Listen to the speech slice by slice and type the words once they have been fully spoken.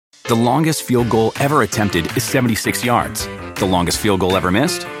The longest field goal ever attempted is 76 yards. The longest field goal ever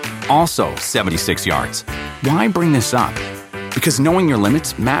missed? Also 76 yards. Why bring this up? Because knowing your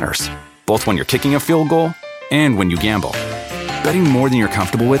limits matters, both when you're kicking a field goal and when you gamble. Betting more than you're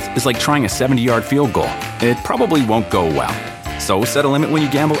comfortable with is like trying a 70-yard field goal. It probably won't go well. So set a limit when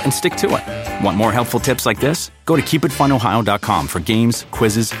you gamble and stick to it. Want more helpful tips like this? Go to keepitfunohio.com for games,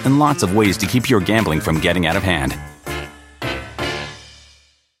 quizzes, and lots of ways to keep your gambling from getting out of hand.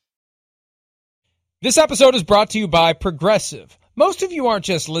 This episode is brought to you by Progressive. Most of you aren't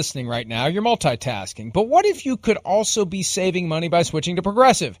just listening right now, you're multitasking. But what if you could also be saving money by switching to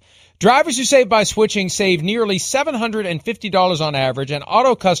Progressive? Drivers who save by switching save nearly $750 on average, and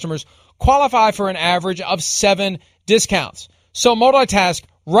auto customers qualify for an average of 7 discounts. So multitask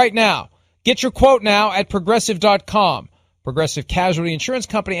right now. Get your quote now at Progressive.com. Progressive Casualty Insurance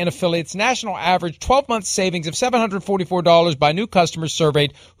Company and affiliates national average 12-month savings of $744 by new customers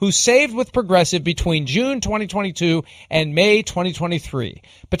surveyed who saved with Progressive between June 2022 and May 2023.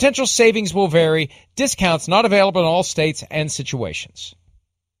 Potential savings will vary. Discounts not available in all states and situations.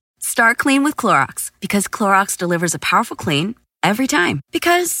 Start clean with Clorox because Clorox delivers a powerful clean every time.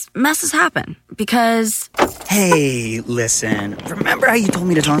 Because messes happen. Because... Hey, listen. Remember how you told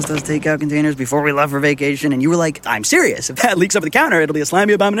me to toss those takeout containers before we left for vacation? And you were like, I'm serious. If that leaks over the counter, it'll be a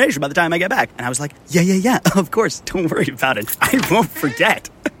slimy abomination by the time I get back. And I was like, yeah, of course. Don't worry about it. I won't forget.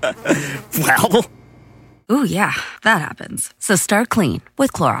 Well... Ooh, yeah, that happens. So start clean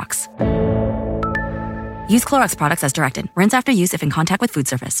with Clorox. Use Clorox products as directed. Rinse after use if in contact with food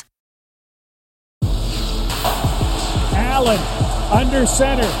surface. Allen, under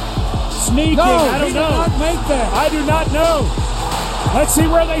center. Sneaking, No, I don't he know. did not make that. I do not know. Let's see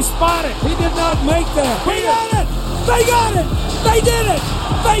where they spot it. He did not make that. He got it. They got it. They did it.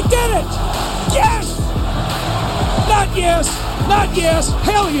 They did it. Yes. Not yes. Not yes.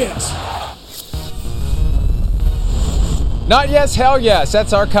 Hell yes. Not yes, hell yes.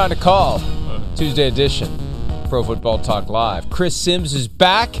 That's our kind of call. Tuesday edition, Pro Football Talk Live. Chris Sims is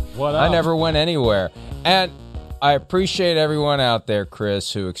back. What up? I never went anywhere. And I appreciate everyone out there,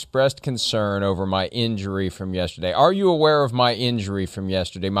 Chris, who expressed concern over my injury from yesterday. Are you aware of my injury from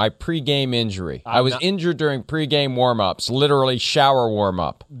yesterday, my pregame injury? I was injured during pregame warm-ups, literally shower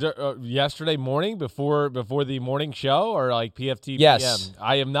warm-up. Yesterday morning, before the morning show, or like PFT? Yes. PM?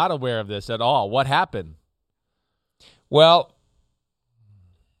 I am not aware of this at all. What happened? Well,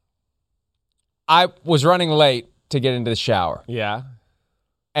 I was running late to get into the shower. Yeah.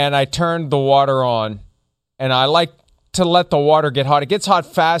 And I turned the water on. And I like to let the water get hot. It gets hot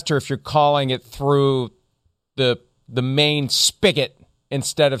faster if you're calling it through the main spigot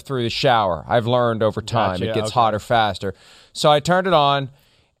instead of through the shower. I've learned over time. Gotcha, It gets hotter faster. So I turned it on,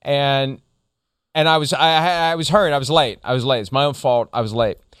 and I was hurried. I was late. It's my own fault. I was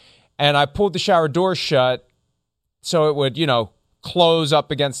late. And I pulled the shower door shut so it would, close up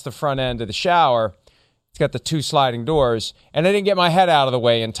against the front end of the shower. It's got the 2 sliding doors. And I didn't get my head out of the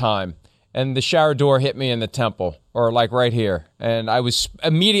way in time. And the shower door hit me in the temple, or like right here. And I was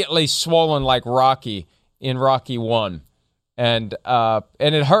immediately swollen like Rocky in Rocky 1. And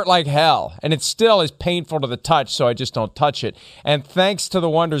it hurt like hell. And it still is painful to the touch, so I just don't touch it. And thanks to the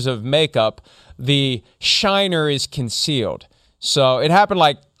wonders of makeup, the shiner is concealed. So it happened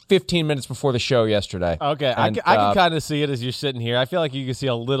like 15 minutes before the show yesterday. Okay, And, I can kind of see it as you're sitting here. I feel like you can see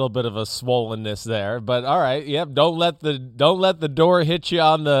a little bit of a swollenness there. But all right, yep. Don't let the door hit you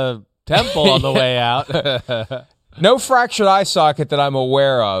on the temple on the way out. No fractured eye socket that I'm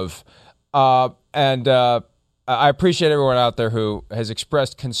aware of. And I appreciate everyone out there who has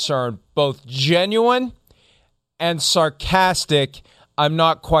expressed concern, both genuine and sarcastic. I'm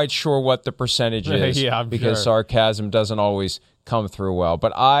not quite sure what the percentage is Yeah, I'm because sure. sarcasm doesn't always come through well.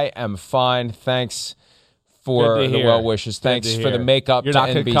 But I am fine. Thanks for Good to the hear. well wishes. Good Thanks to for the hear. makeup You're to not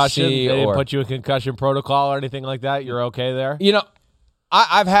concussion. They NBC. didn't put you in concussion protocol or anything like that. You're okay there.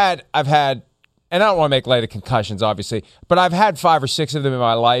 I've had, and I don't want to make light of concussions, obviously, but I've had 5 or 6 of them in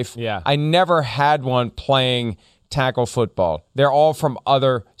my life. Yeah. I never had one playing tackle football. They're all from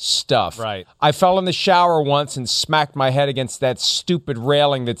other stuff. Right. I fell in the shower once and smacked my head against that stupid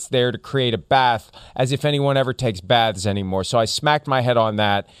railing that's there to create a bath, as if anyone ever takes baths anymore. So I smacked my head on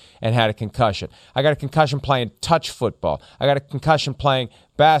that and had a concussion. I got a concussion playing touch football. I got a concussion playing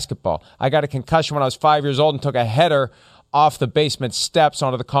basketball. I got a concussion when I was 5 years old and took a header off the basement steps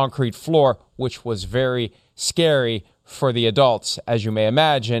onto the concrete floor, which was very scary for the adults, as you may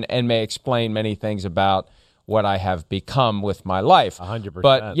imagine, and may explain many things about what I have become with my life. 100%.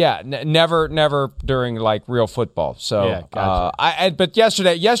 But yeah, never during like real football. So, Yeah, gotcha. But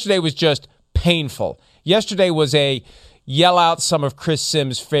yesterday was just painful. Yesterday was yell out some of Chris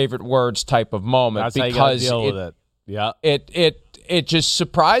Sims' favorite words type of moment. That's how you because gotta deal with it. Yeah. It just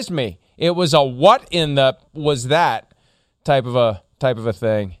surprised me. It was a what in the was that type of a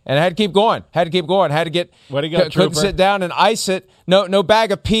thing. And I had to keep going. Had to get Way to go, couldn't Trooper. sit down and ice it. No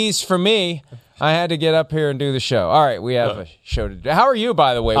bag of peas for me. I had to get up here and do the show. All right, we have a show to do. How are you,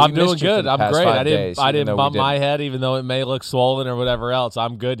 by the way? I'm We doing missed you for good. the I'm past great. 5 I days, even didn't though we bump my didn't. head, even though it may look swollen or whatever else.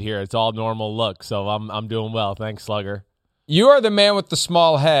 I'm good here. It's all normal look, so I'm doing well. Thanks, Slugger. You are the man with the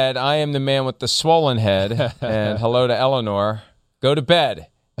small head. I am the man with the swollen head. And hello to Eleanor. Go to bed,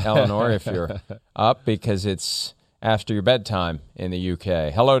 Eleanor, if you're up, because it's after your bedtime in the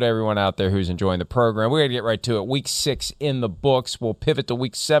UK. Hello to everyone out there who's enjoying the program. We're going to get right to it. Week 6 in the books. We'll pivot to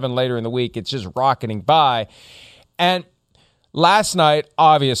week 7 later in the week. It's just rocketing by. And last night,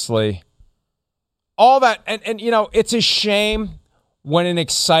 obviously, all that, and you know, it's a shame when an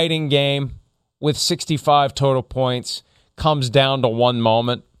exciting game with 65 total points comes down to one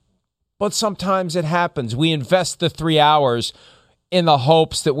moment. But sometimes it happens. We invest the 3 hours in the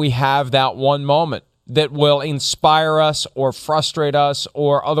hopes that we have that one moment that will inspire us or frustrate us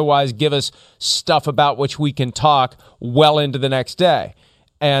or otherwise give us stuff about which we can talk well into the next day.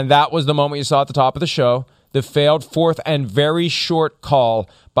 And that was the moment you saw at the top of the show, the failed fourth and very short call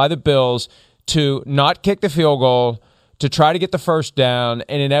by the Bills to not kick the field goal, to try to get the first down,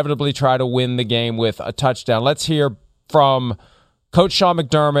 and inevitably try to win the game with a touchdown. Let's hear from Coach Sean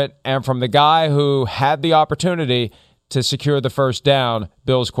McDermott and from the guy who had the opportunity to secure the first down,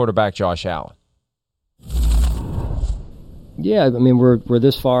 Bills quarterback Josh Allen. Yeah, I mean, we're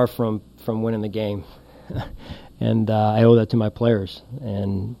this far from winning the game, and I owe that to my players.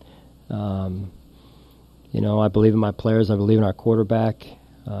 And you know, I believe in my players. I believe in our quarterback.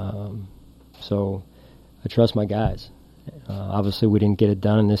 So I trust my guys. Obviously, we didn't get it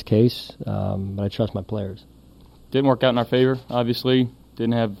done in this case, but I trust my players. Didn't work out in our favor, obviously.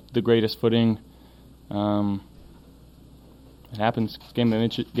 Didn't have the greatest footing. It happens. It's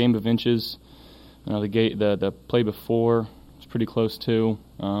game of inches. You know, the play before was pretty close too.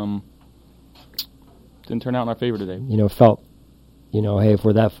 Didn't turn out in our favor today. You know, felt, you know, hey, if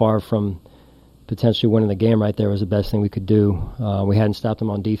we're that far from potentially winning the game right there was the best thing we could do. We hadn't stopped them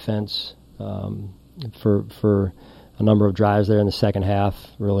on defense for a number of drives there in the second half,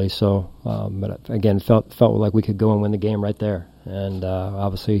 really. So, but again, felt like we could go and win the game right there, and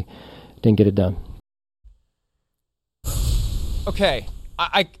obviously didn't get it done. Okay,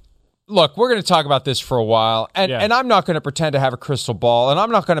 I look, we're going to talk about this for a while, and I'm not going to pretend to have a crystal ball, and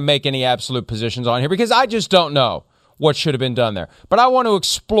I'm not going to make any absolute positions on here because I just don't know what should have been done there. But I want to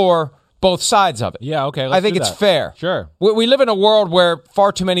explore both sides of it. Yeah, okay. I think it's fair. Sure. We live in a world where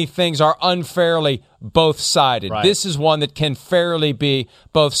far too many things are unfairly both-sided. Right. This is one that can fairly be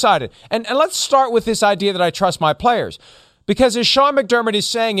both-sided. And let's start with this idea that I trust my players. Because as Sean McDermott is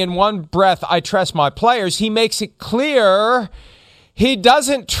saying in one breath, I trust my players, he makes it clear he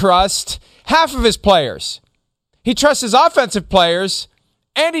doesn't trust half of his players. He trusts his offensive players,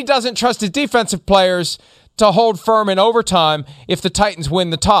 and he doesn't trust his defensive players to hold firm in overtime if the Titans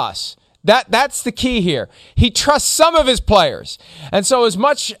win the toss. That's the key here. He trusts some of his players. And so as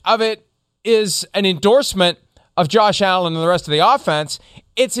much of it is an endorsement of Josh Allen and the rest of the offense,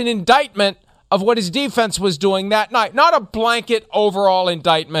 it's an indictment of what his defense was doing that night. Not a blanket overall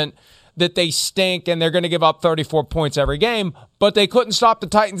indictment that they stink and they're going to give up 34 points every game, but they couldn't stop the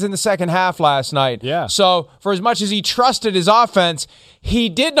Titans in the second half last night. Yeah. So for as much as he trusted his offense, he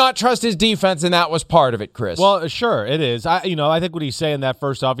did not trust his defense, and that was part of it, Chris. Well, sure, it is. I think what he's saying that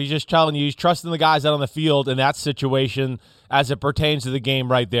first off, he's just telling you he's trusting the guys out on the field in that situation as it pertains to the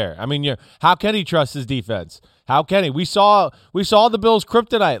game right there. I mean, how can he trust his defense? How can he? We saw the Bills'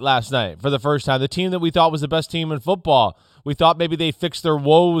 kryptonite last night for the first time. The team that we thought was the best team in football. We thought maybe they fixed their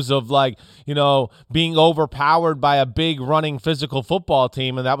woes of being overpowered by a big running physical football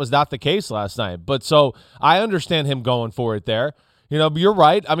team, and that was not the case last night. But so I understand him going for it there. But you're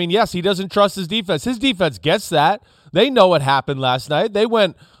right. I mean, yes, he doesn't trust his defense. His defense gets that. They know what happened last night. They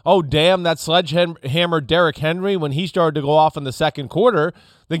went, oh, damn, that sledgehammer Derrick Henry, when he started to go off in the second quarter,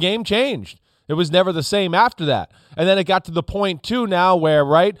 the game changed. It was never the same after that. And then it got to the point, too, now where,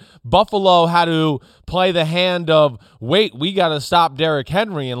 right, Buffalo had to play the hand of, wait, we got to stop Derrick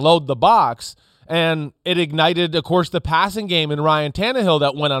Henry and load the box. And it ignited, of course, the passing game in Ryan Tannehill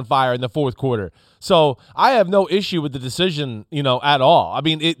that went on fire in the fourth quarter. So I have no issue with the decision, at all. I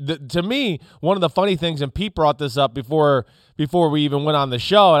mean, to me, one of the funny things, and Pete brought this up before we even went on the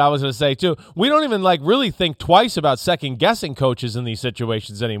show, and I was going to say too, we don't even really think twice about second guessing coaches in these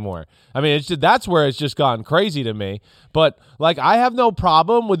situations anymore. I mean, that's where it's just gone crazy to me. But I have no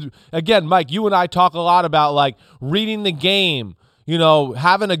problem with, again, Mike, you and I talk a lot about reading the game,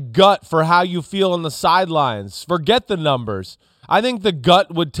 having a gut for how you feel on the sidelines. Forget the numbers. I think the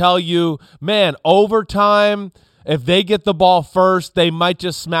gut would tell you, man, overtime, if they get the ball first, they might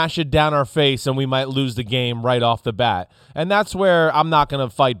just smash it down our face and we might lose the game right off the bat. And that's where I'm not going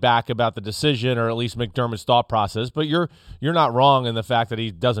to fight back about the decision, or at least McDermott's thought process. But you're not wrong in the fact that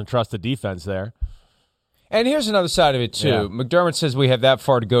he doesn't trust the defense there. And here's another side of it, too. Yeah. McDermott says we have that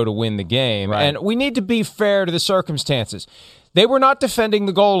far to go to win the game. Right. And we need to be fair to the circumstances. They were not defending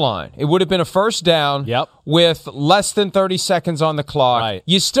the goal line. It would have been a first down with less than 30 seconds on the clock. Right.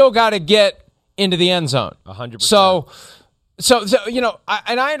 You still got to get into the end zone. 100%. So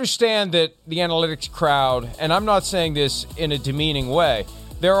I understand that the analytics crowd, and I'm not saying this in a demeaning way,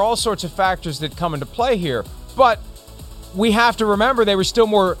 there are all sorts of factors that come into play here. But we have to remember they were still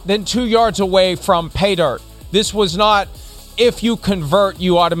more than 2 yards away from pay dirt. This was not, if you convert,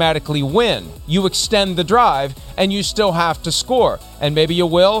 you automatically win. You extend the drive, and you still have to score. And maybe you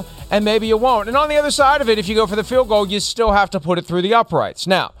will, and maybe you won't. And on the other side of it, if you go for the field goal, you still have to put it through the uprights.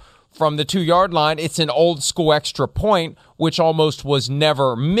 Now, from the 2-yard line, it's an old school extra point, which almost was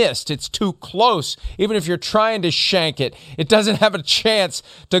never missed. It's too close. Even if you're trying to shank it, it doesn't have a chance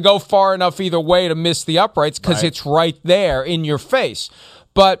to go far enough either way to miss the uprights because it's right there in your face.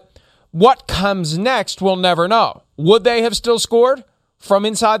 But what comes next, we'll never know. Would they have still scored from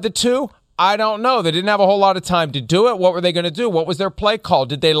inside the 2? I don't know. They didn't have a whole lot of time to do it. What were they going to do? What was their play call?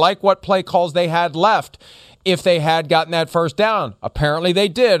 Did they like what play calls they had left if they had gotten that first down? Apparently they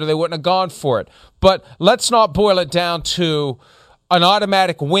did, or they wouldn't have gone for it. But let's not boil it down to an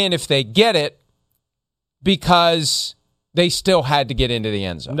automatic win if they get it, because they still had to get into the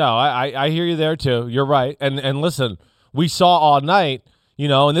end zone. No, I hear you there too. You're right. And listen, we saw all night,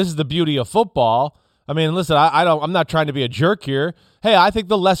 and this is the beauty of football. I mean, listen, I'm not trying to be a jerk here. Hey, I think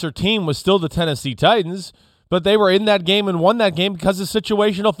the lesser team was still the Tennessee Titans, but they were in that game and won that game because of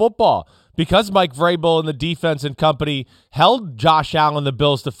situational football. Because Mike Vrabel and the defense and company held Josh Allen, the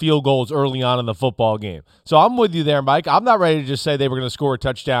Bills, to field goals early on in the football game. So I'm with you there, Mike. I'm not ready to just say they were going to score a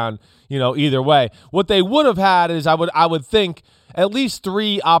touchdown, either way. What they would have had is, I would think, at least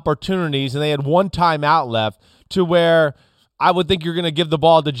 3 opportunities, and they had 1 timeout left, to where I would think you're going to give the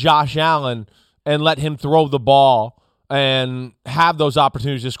ball to Josh Allen and let him throw the ball and have those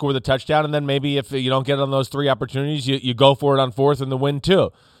opportunities to score the touchdown. And then maybe if you don't get on those 3 opportunities, you go for it on 4th and the win too.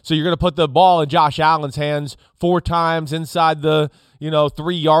 So you're going to put the ball in Josh Allen's hands 4 times inside the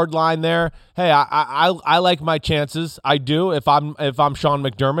 3-yard line there. Hey, I like my chances. I do. If I'm Sean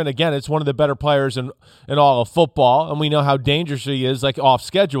McDermott, again, it's one of the better players in all of football, and we know how dangerous he is, off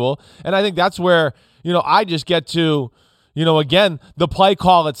schedule. And I think that's where I just get to. Again, the play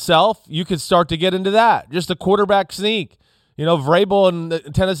call itself, you could start to get into that. Just a quarterback sneak. Vrabel and the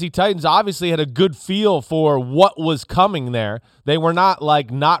Tennessee Titans obviously had a good feel for what was coming there. They were not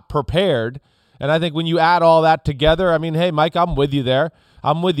not prepared. And I think when you add all that together, I mean, hey, Mike, I'm with you there.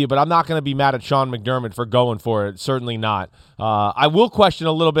 I'm with you, but I'm not going to be mad at Sean McDermott for going for it. Certainly not. I will question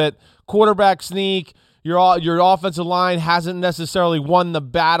a little bit. Quarterback sneak, your offensive line hasn't necessarily won the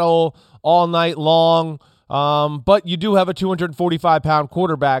battle all night long. But you do have a 245-pound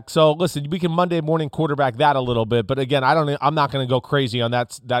quarterback. So listen, we can Monday morning quarterback that a little bit. But again, I'm not going to go crazy on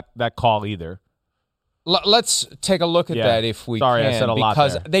that call either. Let's take a look at that if we Sorry, can. I said a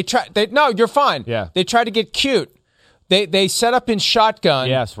lot there. No, you're fine. Yeah. They tried to get cute. They set up in shotgun.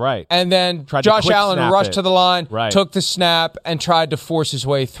 Yes, right. And then Tried Josh Allen rushed to the line, right. took the snap, and tried to force his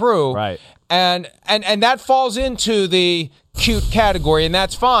way through. Right. And that falls into the cute category, and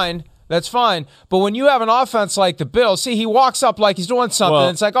that's fine. That's fine. But when you have an offense like the Bills, see, he walks up like he's doing something. Well,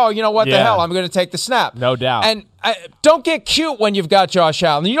 and it's like, oh, you know what the hell? I'm going to take the snap. No doubt. And don't get cute when you've got Josh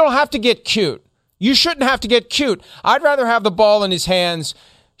Allen. You don't have to get cute. You shouldn't have to get cute. I'd rather have the ball in his hands,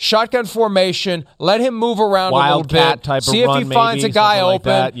 shotgun formation, let him move around a little bit, type see of if run, he finds a maybe, guy something like open,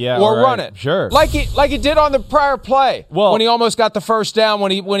 that. Yeah, or right. run it. Sure. Like he did on the prior play when he almost got the first down, when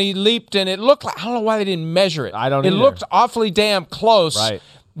he leaped, and it looked like, I don't know why they didn't measure it. I don't It either. looked awfully damn close. Right.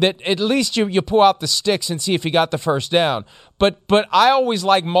 That at least you pull out the sticks and see if he got the first down. But I always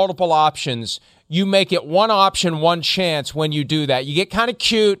like multiple options. You make it one option, one chance when you do that. You get kind of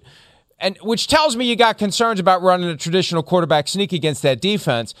cute, and which tells me you got concerns about running a traditional quarterback sneak against that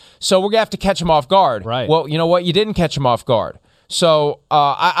defense. So we're going to have to catch him off guard. Right. Well, you know what? You didn't catch him off guard. So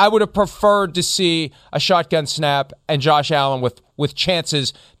I would have preferred to see a shotgun snap and Josh Allen with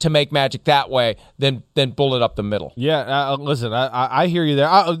chances to make magic that way than bullet up the middle. Yeah, listen, I hear you there.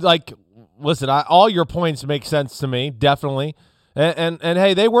 All your points make sense to me, definitely. And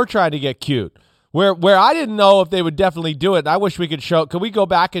hey, they were trying to get cute. Where I didn't know if they would definitely do it. I wish we could show. Can we go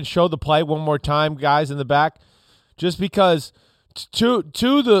back and show the play one more time, guys, in the back? Just because to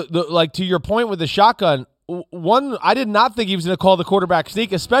your point with the shotgun. One, I did not think he was going to call the quarterback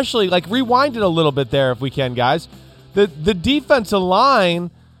sneak, especially, rewind it a little bit there if we can, guys. The defensive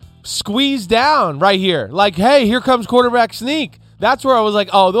line squeezed down right here. Hey, here comes quarterback sneak. That's where I was like,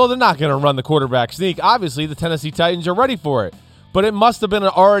 oh, well, they're not going to run the quarterback sneak. Obviously, the Tennessee Titans are ready for it. But it must have been an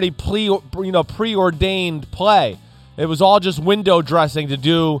already preordained play. It was all just window dressing to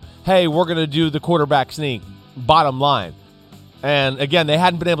do, hey, we're going to do the quarterback sneak, bottom line. And, again, they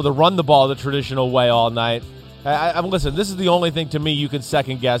hadn't been able to run the ball the traditional way all night. Listen, this is the only thing to me you can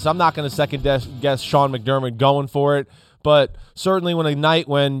second-guess. I'm not going to second-guess Sean McDermott going for it, but certainly when a night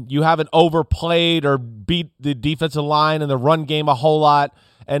when you haven't overplayed or beat the defensive line and the run game a whole lot,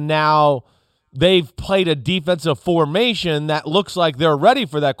 and now they've played a defensive formation that looks like they're ready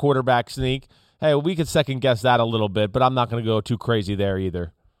for that quarterback sneak, hey, we could second-guess that a little bit, but I'm not going to go too crazy there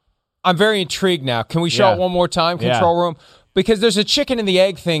either. I'm very intrigued now. Can we show it one more time, control room? Because there's a chicken and the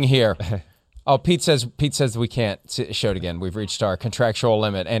egg thing here. Oh, Pete says we can't show it again. We've reached our contractual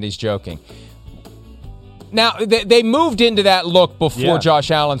limit, and he's joking. Now, they moved into that look before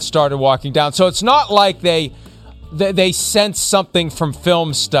Josh Allen started walking down, so it's not like they sensed something from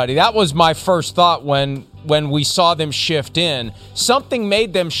film study. That was my first thought when we saw them shift in. Something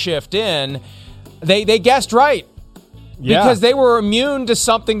made them shift in. They guessed right. Because they were immune to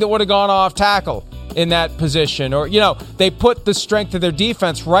something that would have gone off tackle in that position. Or, they put the strength of their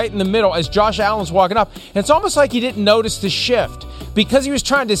defense right in the middle as Josh Allen's walking up. And it's almost like he didn't notice the shift. Because he was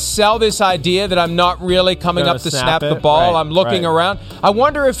trying to sell this idea that I'm not really coming up to snap the ball. I'm looking around. I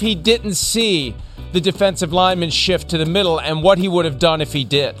wonder if he didn't see the defensive lineman shift to the middle and what he would have done if he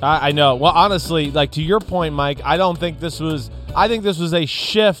did. I know. Well, honestly, to your point, Mike, I think this was a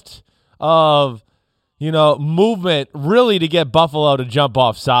shift of movement really to get Buffalo to jump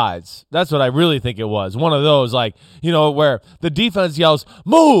off sides. That's what I really think it was. One of those, where the defense yells,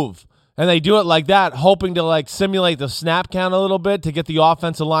 move! And they do it like that, hoping to, simulate the snap count a little bit to get the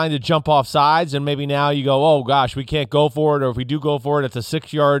offensive line to jump off sides. And maybe now you go, oh, gosh, we can't go for it. Or if we do go for it, it's a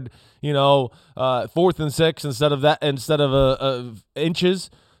 6-yard, 4th and 6 instead of inches.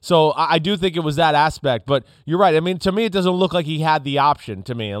 So I do think it was that aspect, but you're right. I mean, to me, it doesn't look like he had the option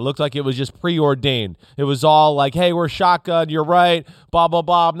to me. It looked like it was just preordained. It was all like, hey, we're shotgun, you're right, blah, blah,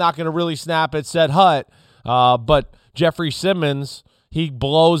 blah. I'm not going to really snap it, said Hutt. But Jeffrey Simmons, he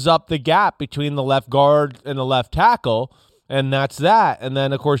blows up the gap between the left guard and the left tackle, and that's that. And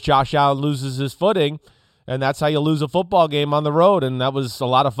then, of course, Josh Allen loses his footing, and that's how you lose a football game on the road, and that was a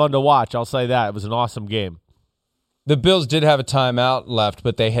lot of fun to watch. I'll say that. It was an awesome game. The Bills did have a timeout left,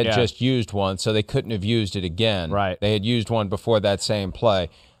 but they had just used one, so they couldn't have used it again. Right. They had used one before that same play.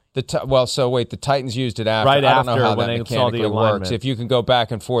 The Titans used it after. Right I don't after know how when that they mechanically saw the works. If you can go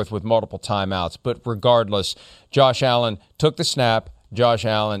back and forth with multiple timeouts. But regardless, Josh Allen took the snap. Josh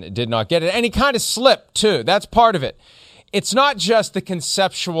Allen did not get it. And he kind of slipped, too. That's part of it. It's not just the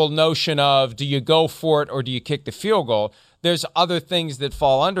conceptual notion of do you go for it or do you kick the field goal. There's other things that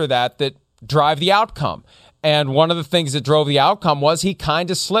fall under that drive the outcome. And one of the things that drove the outcome was he kind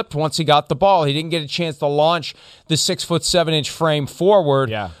of slipped once he got the ball. He didn't get a chance to launch the 6'7" frame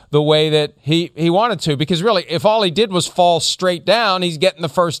forward the way that he wanted to. Because really, if all he did was fall straight down, he's getting the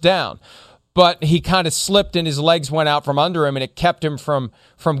first down. But he kind of slipped and his legs went out from under him, and it kept him from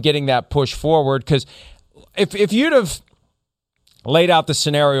getting that push forward. Because if you'd have laid out the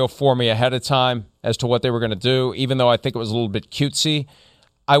scenario for me ahead of time as to what they were going to do, even though I think it was a little bit cutesy,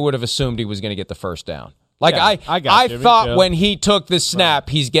 I would have assumed he was going to get the first down. I thought when he took the snap,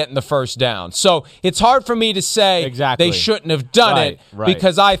 he's getting the first down. So it's hard for me to say they shouldn't have done it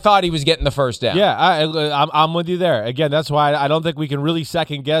because I thought he was getting the first down. Yeah, I'm with you there. Again, that's why I don't think we can really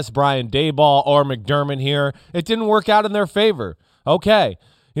second guess Brian Daboll or McDermott here. It didn't work out in their favor. Okay.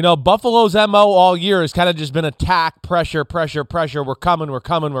 Buffalo's MO all year has kind of just been attack, pressure. We're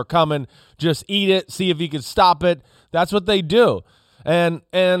coming. Just eat it, see if you can stop it. That's what they do. And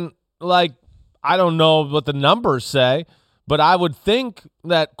I don't know what the numbers say, but I would think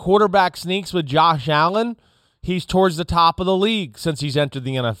that quarterback sneaks with Josh Allen, he's towards the top of the league since he's entered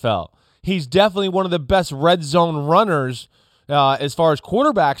the NFL. He's definitely one of the best red zone runners as far as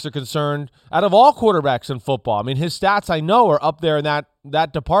quarterbacks are concerned, out of all quarterbacks in football. I mean, his stats I know are up there in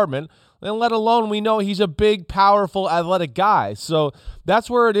that department, and let alone we know he's a big, powerful, athletic guy. So that's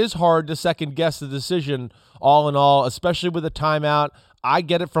where it is hard to second-guess the decision all in all, especially with a timeout. I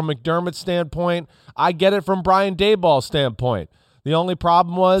get it from McDermott's standpoint. I get it from Brian Daboll's standpoint. The only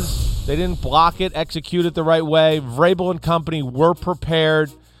problem was they didn't block it, execute it the right way. Vrabel and company were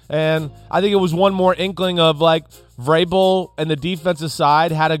prepared. And I think it was one more inkling of like Vrabel and the defensive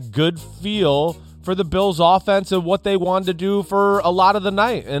side had a good feel for the Bills' offense and what they wanted to do for a lot of the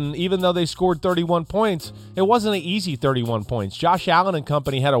night. And even though they scored 31 points, it wasn't an easy 31 points. Josh Allen and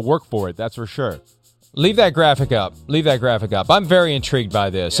company had to work for it, that's for sure. Leave that graphic up. I'm very intrigued by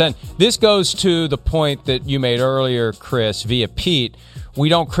this. Yeah. And this goes to the point that you made earlier, Chris, via Pete. We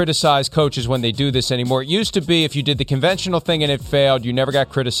don't criticize coaches when they do this anymore. It used to be if you did the conventional thing and it failed, you never got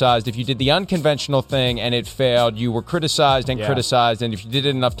criticized. If you did the unconventional thing and it failed, you were criticized and criticized. And if you did it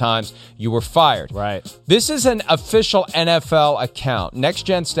enough times, you were fired. Right. This is an official NFL account. Next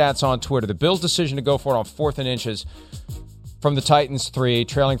Gen Stats on Twitter. The Bills' decision to go for it on 4th and inches from the Titans 3,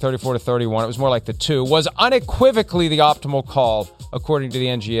 trailing 34-31. It was more like the 2. Was unequivocally the optimal call, according to the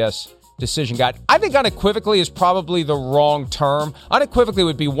NGS decision guide. I think unequivocally is probably the wrong term. Unequivocally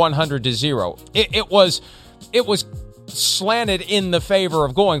would be 100-0. It was slanted in the favor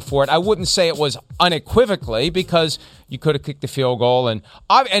of going for it. I wouldn't say it was unequivocally because you could have kicked the field goal. And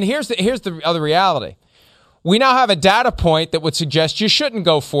here's the other reality. We now have a data point that would suggest you shouldn't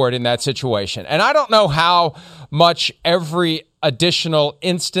go for it in that situation. And I don't know how much every additional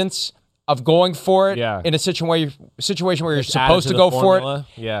instance of going for it in a situation where you're supposed to go for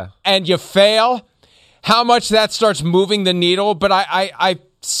it and you fail, how much that starts moving the needle. But I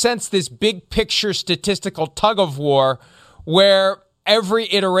sense this big picture statistical tug of war where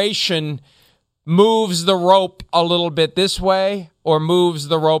every iteration moves the rope a little bit this way or moves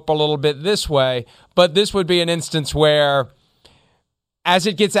the rope a little bit this way. But this would be an instance where, as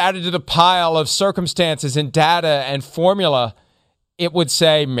it gets added to the pile of circumstances and data and formula, it would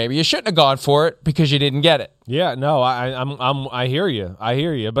say maybe you shouldn't have gone for it because you didn't get it. Yeah, no, I hear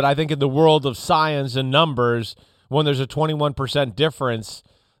you. But I think in the world of science and numbers, when there's a 21% difference,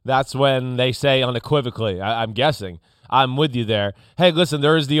 that's when they say unequivocally. I'm guessing. I'm with you there. Hey, listen,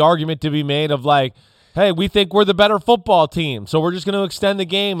 there is the argument to be made of like, hey, we think we're the better football team, so we're just going to extend the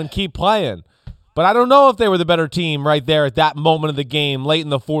game and keep playing. But I don't know if they were the better team right there at that moment of the game, late in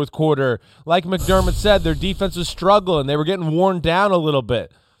the fourth quarter. Like McDermott said, their defense was struggling. They were getting worn down a little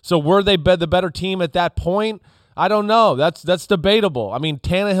bit. So were they the better team at that point? I don't know. That's debatable. I mean,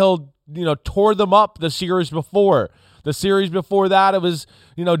 Tannehill, tore them up the series before. The series before that, it was,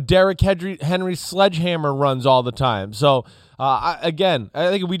 Derrick Henry sledgehammer runs all the time. So, I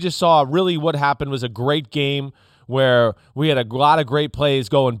think we just saw really what happened was a great game where we had a lot of great plays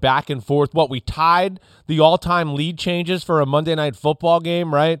going back and forth. We tied the all-time lead changes for a Monday Night Football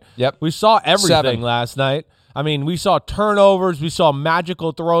game, right? Yep. We saw everything 7 last night. I mean, we saw turnovers. We saw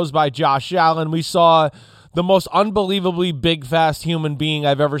magical throws by Josh Allen. We saw the most unbelievably big, fast human being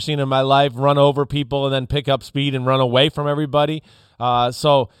I've ever seen in my life run over people and then pick up speed and run away from everybody.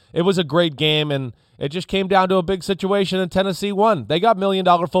 So it was a great game, and it just came down to a big situation, and Tennessee won. They got $1 million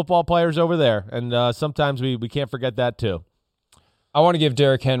football players over there, and sometimes we can't forget that too. I want to give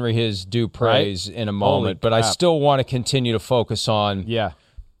Derrick Henry his due praise in a moment, but I still want to continue to focus on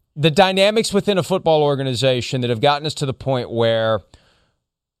the dynamics within a football organization that have gotten us to the point where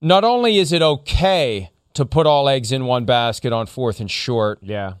not only is it okay to put all eggs in one basket on 4th and short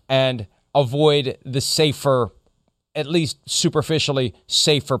and avoid the safer, at least superficially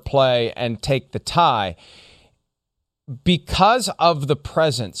safer play and take the tie, because of the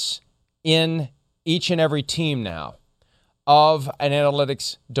presence in each and every team now of an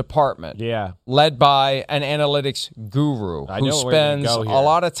analytics department led by an analytics guru who spends a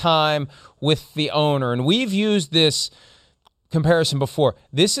lot of time with the owner. And we've used this comparison before.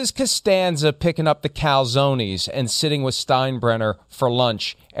 This is Costanza picking up the calzones and sitting with Steinbrenner for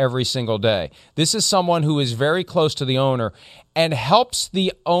lunch every single day. This is someone who is very close to the owner and helps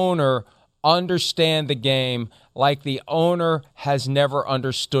the owner understand the game like the owner has never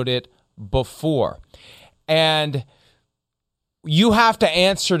understood it before. And you have to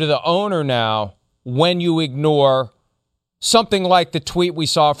answer to the owner now when you ignore something like the tweet we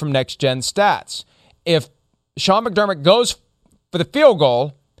saw from Next Gen Stats. If Sean McDermott goes for the field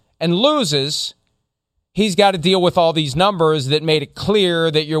goal and loses, he's got to deal with all these numbers that made it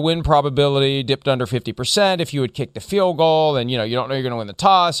clear that your win probability dipped under 50% if you had kicked the field goal, and you don't know you're going to win the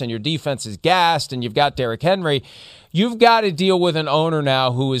toss, and your defense is gassed, and you've got Derrick Henry. You've got to deal with an owner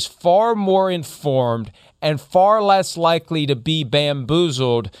now who is far more informed and far less likely to be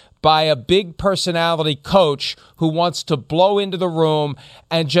bamboozled by a big personality coach who wants to blow into the room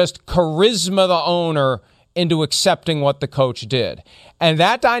and just charisma the owner into accepting what the coach did. And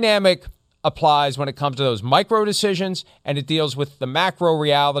that dynamic applies when it comes to those micro decisions, and it deals with the macro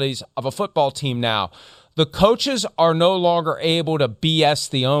realities of a football team now. The coaches are no longer able to BS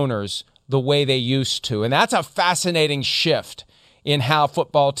the owners the way they used to. And that's a fascinating shift in how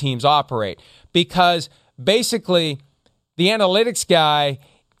football teams operate, because basically the analytics guy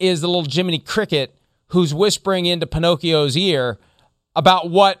is the little Jiminy Cricket who's whispering into Pinocchio's ear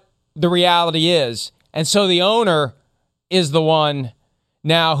about what the reality is. And so the owner is the one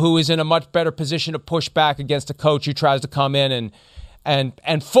now who is in a much better position to push back against a coach who tries to come in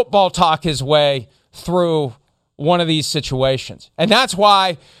and football talk his way through one of these situations. And that's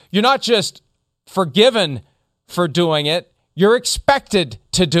why you're not just forgiven for doing it, you're expected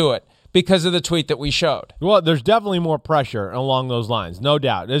to do it because of the tweet that we showed. Well, there's definitely more pressure along those lines, no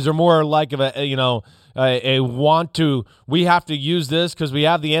doubt. Is there more like of a want to, we have to use this because we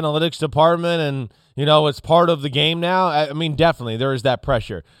have the analytics department and, it's part of the game now? I mean, definitely there is that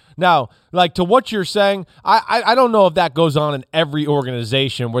pressure. Now, like to what you're saying, I don't know if that goes on in every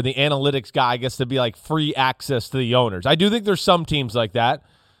organization where the analytics guy gets to be like free access to the owners. I do think there's some teams like that.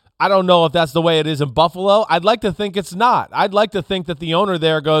 I don't know if that's the way it is in Buffalo. I'd like to think it's not. I'd like to think that the owner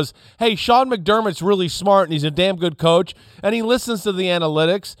there goes, hey, Sean McDermott's really smart and he's a damn good coach and he listens to the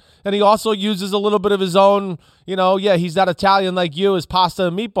analytics and he also uses a little bit of his own, he's not Italian like you, his pasta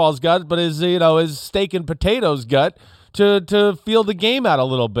and meatballs gut, but his steak and potatoes gut to feel the game out a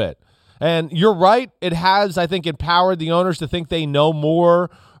little bit. And you're right. It has, I think, empowered the owners to think they know more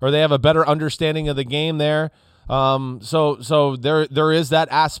or they have a better understanding of the game there. So there is that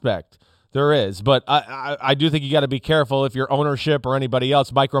aspect. There is. But I do think you got to be careful if you're ownership or anybody else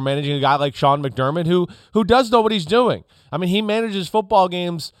micromanaging a guy like Sean McDermott who does know what he's doing. I mean, he manages football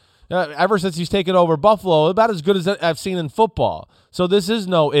games ever since he's taken over Buffalo, about as good as I've seen in football. So this is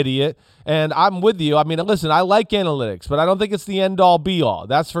no idiot. And I'm with you. I mean, listen, I like analytics, but I don't think it's the end-all, be-all.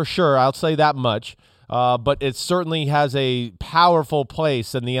 That's for sure. I'll say that much. But it certainly has a powerful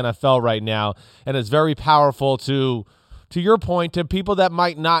place in the NFL right now, and it's very powerful to your point, to people that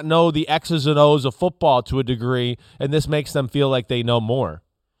might not know the X's and O's of football to a degree, and this makes them feel like they know more.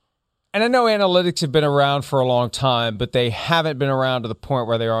 And I know analytics have been around for a long time, but they haven't been around to the point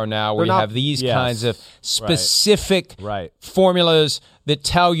where they are now, where you have these kinds of specific formulas that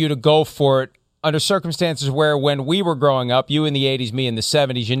tell you to go for it under circumstances where when we were growing up, you in the 80s, me in the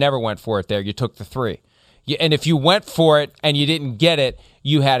 70s, you never went for it there. You took the 3. And if you went for it and you didn't get it,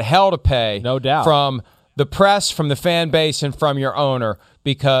 you had hell to pay. No doubt. From the press, from the fan base, and from your owner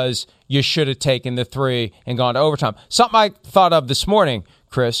because you should have taken the 3 and gone to overtime. Something I thought of this morning,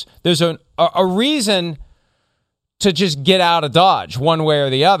 Chris, there's a reason to just get out of Dodge one way or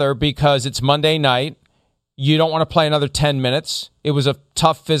the other because it's Monday night. You don't want to play another 10 minutes. It was a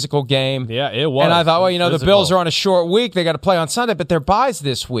tough physical game. Yeah, it was. And I thought, well, the Bills are on a short week. They got to play on Sunday, but they're buys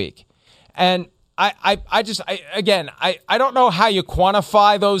this week. And I don't know how you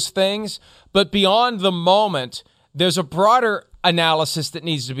quantify those things, but beyond the moment, there's a broader analysis that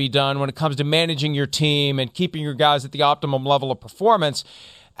needs to be done when it comes to managing your team and keeping your guys at the optimum level of performance.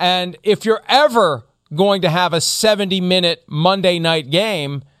 And if you're ever going to have a 70-minute Monday night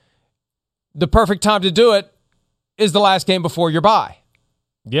game, the perfect time to do it is the last game before your bye.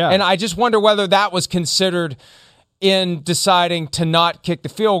 Yeah. And I just wonder whether that was considered in deciding to not kick the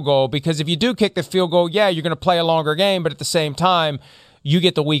field goal, because if you do kick the field goal, yeah, you're going to play a longer game, but at the same time, you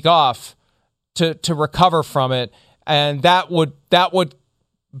get the week off to recover from it. And that would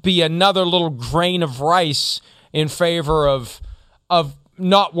be another little grain of rice in favor of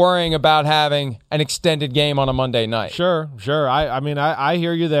not worrying about having an extended game on a Monday night. Sure. I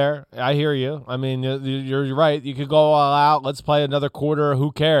hear you there. I hear you. I mean, you're right. You could go all out. Let's play another quarter.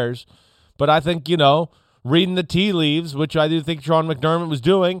 Who cares? But I think, reading the tea leaves, which I do think Sean McDermott was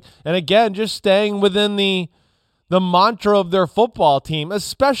doing, and again, just staying within the mantra of their football team,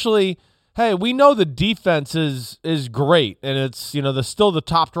 especially, hey, we know the defense is great, and it's, still the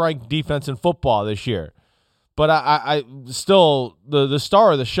top-ranked defense in football this year. But I still, the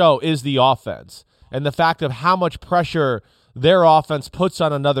star of the show is the offense and the fact of how much pressure their offense puts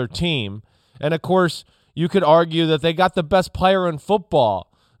on another team. And, of course, you could argue that they got the best player in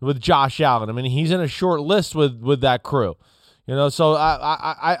football with Josh Allen. I mean, he's in a short list with that crew. So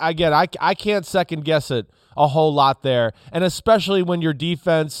I can't second-guess it a whole lot there. And especially when your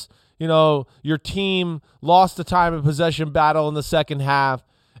defense, your team lost the time of possession battle in the second half,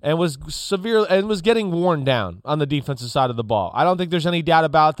 and was severe and was getting worn down on the defensive side of the ball. I don't think there's any doubt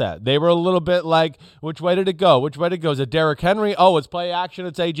about that. They were a little bit like, which way did it go? Which way did it go? Is it Derrick Henry? Oh, it's play action.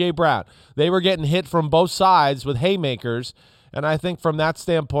 It's A.J. Brown. They were getting hit from both sides with haymakers, and I think from that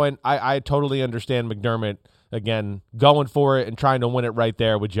standpoint, I totally understand McDermott, again, going for it and trying to win it right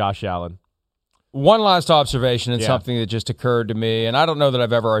there with Josh Allen. One last observation and something that just occurred to me, and I don't know that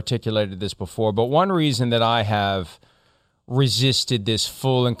I've ever articulated this before, but one reason that I have resisted this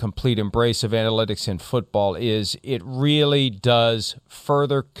full and complete embrace of analytics in football is it really does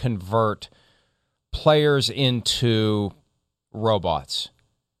further convert players into robots.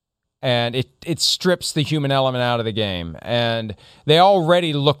 And it strips the human element out of the game. And they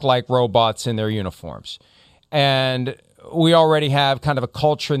already look like robots in their uniforms. And we already have kind of a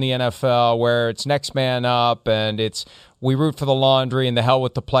culture in the NFL where it's next man up and it's we root for the laundry and the hell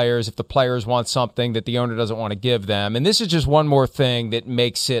with the players if the players want something that the owner doesn't want to give them. And this is just one more thing that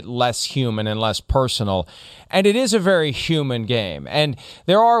makes it less human and less personal. And it is a very human game. And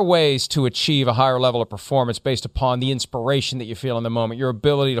there are ways to achieve a higher level of performance based upon the inspiration that you feel in the moment, your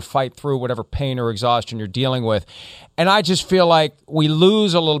ability to fight through whatever pain or exhaustion you're dealing with. And I just feel like we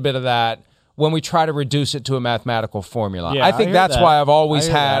lose a little bit of that when we try to reduce it to a mathematical formula. Yeah, I think that's why I've always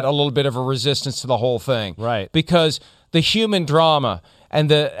had that. a little bit of a resistance to the whole thing. Right. Because the human drama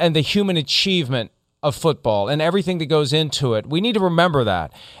and the human achievement of football and everything that goes into it, we need to remember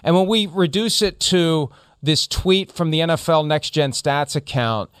that. And when we reduce it to this tweet from the NFL Next Gen Stats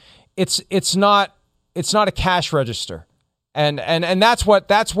account, it's not a cash register. And that's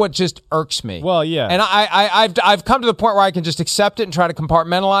what just irks me. Well, yeah. And I've come to the point where I can just accept it and try to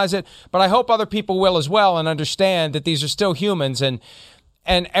compartmentalize it, but I hope other people will as well and understand that these are still humans and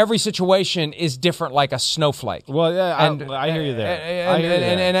every situation is different like a snowflake. Well, yeah, I hear you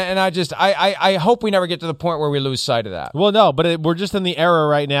there. I hope we never get to the point where we lose sight of that. Well, no, but we're just in the era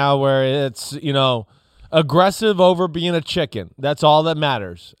right now where it's, aggressive over being a chicken. That's all that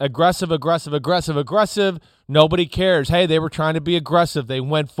matters. Aggressive. Nobody cares. Hey, they were trying to be aggressive. They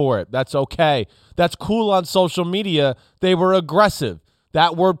went for it. That's okay. That's cool on social media. They were aggressive.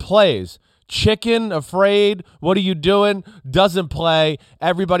 That word plays. Chicken, afraid, what are you doing? Doesn't play.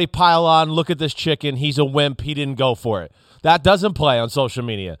 Everybody pile on. Look at this chicken. He's a wimp. He didn't go for it. That doesn't play on social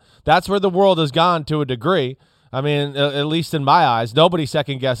media. That's where the world has gone to a degree. I mean, at least in my eyes, nobody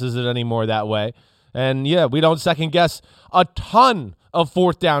second guesses it anymore that way. And yeah, we don't second guess a ton of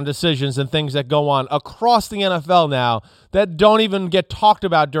fourth down decisions and things that go on across the NFL now that don't even get talked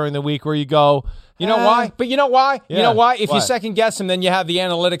about during the week where you go, you know why? But you know why? Yeah. You know why? If What? you second guess them, then you have the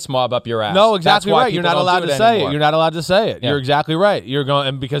analytics mob up your ass. No, exactly That's why right. You're people not don't allowed do to it say anymore. it. You're not allowed to say it. Yeah. You're exactly right. You're going,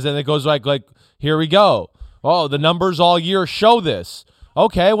 and because then it goes like, here we go. Oh, the numbers all year show this.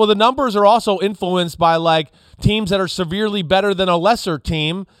 Okay, well, the numbers are also influenced by like teams that are severely better than a lesser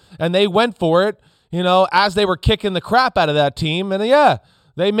team, and they went for it, as they were kicking the crap out of that team, and yeah,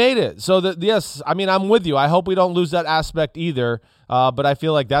 they made it. So yes, I mean, I'm with you. I hope we don't lose that aspect either. But I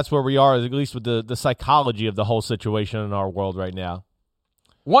feel like that's where we are, at least with the psychology of the whole situation in our world right now.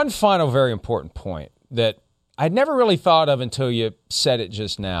 One final very important point that I'd never really thought of until you said it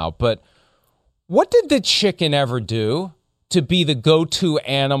just now, but what did the chicken ever do to be the go-to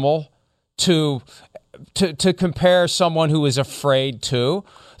animal to compare someone who is afraid to?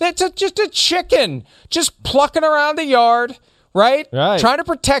 That's just a chicken just plucking around the yard. Right? Trying to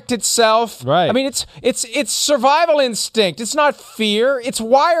protect itself. Right. I mean, it's survival instinct. It's not fear. It's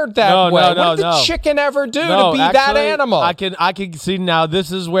wired that way. What did the chicken ever do to be that animal? I can see now.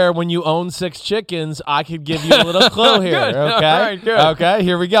 This is where when you own 6 chickens, I could give you a little clue here. Good. Okay. All right, good. Okay.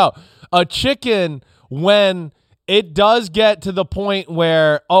 Here we go. A chicken, when it does get to the point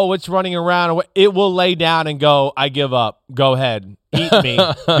where it's running around, it will lay down and go, I give up. Go ahead. Eat me,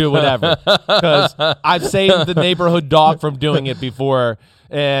 do whatever. Because I've saved the neighborhood dog from doing it before,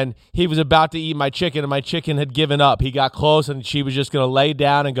 and he was about to eat my chicken, and my chicken had given up. He got close, and she was just going to lay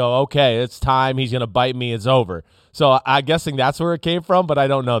down and go, okay, it's time. He's going to bite me. It's over. So I'm guessing that's where it came from, but I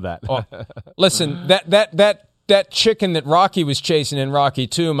don't know that. Listen, that chicken that Rocky was chasing in Rocky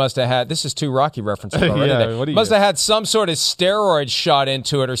 2 must have had, this is 2 Rocky references already. Must have had some sort of steroid shot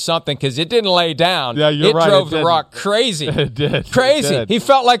into it or something because it didn't lay down. Yeah, you're right. It drove The Rock crazy. It did. Crazy. It did. He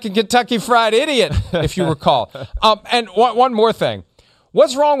felt like a Kentucky Fried Idiot, if you recall. And one more thing.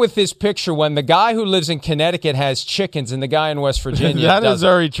 What's wrong with this picture when the guy who lives in Connecticut has chickens and the guy in West Virginia That doesn't? is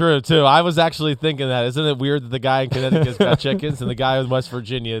very true, too. I was actually thinking that. Isn't it weird that the guy in Connecticut's got chickens and the guy in West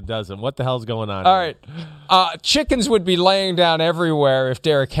Virginia doesn't? What the hell's going on All here? right. Chickens would be laying down everywhere if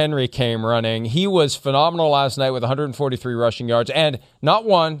Derrick Henry came running. He was phenomenal last night with 143 rushing yards and not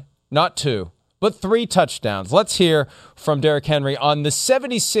 1, not 2, but 3 touchdowns. Let's hear from Derrick Henry on the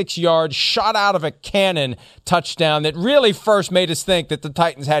 76-yard shot out of a cannon touchdown that really first made us think that the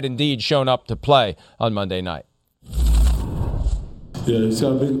Titans had indeed shown up to play on Monday night. Yeah, you see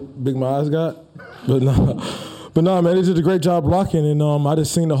how big my eyes got? But no, man, they did a great job blocking, and I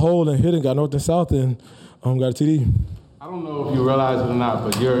just seen the hole and hit it, got north and south, and got a TD. I don't know if you realize it or not,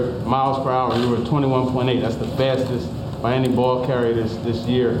 but your miles per hour, you were 21.8. That's the fastest by any ball carrier this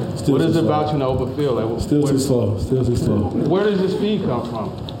year. What is it about you in the open field? Like, Still too slow. Where does this speed come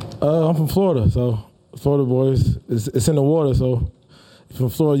from? I'm from Florida, so Florida boys, it's in the water, so if you're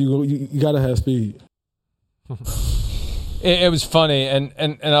from Florida, you got to have speed. It was funny,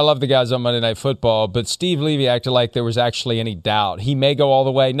 and I love the guys on Monday Night Football, but Steve Levy acted like there was actually any doubt. He may go all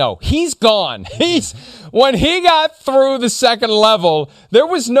the way. No, he's gone. When he got through the second level, there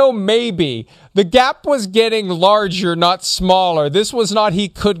was no maybe. The gap was getting larger, not smaller. This was not he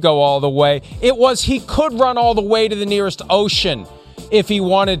could go all the way. It was he could run all the way to the nearest ocean if he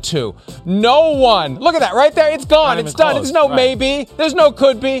wanted to. No one. Look at that right there. It's gone. It's done. There's no maybe. There's no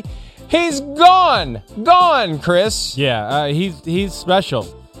could be. He's gone, Chris. Yeah, he's special.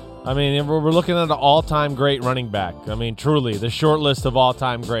 I mean, we're looking at an all-time great running back. I mean, truly, the short list of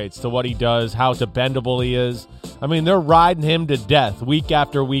all-time greats to what he does, how dependable he is. I mean, they're riding him to death week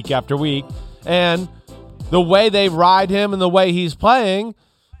after week after week. And the way they ride him and the way he's playing,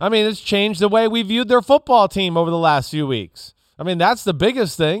 I mean, it's changed the way we viewed their football team over the last few weeks. I mean, that's the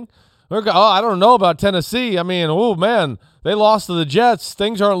biggest thing. I don't know about Tennessee. I mean, oh, man, they lost to the Jets.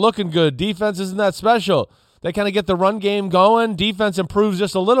 Things aren't looking good. Defense isn't that special. They kind of get the run game going. Defense improves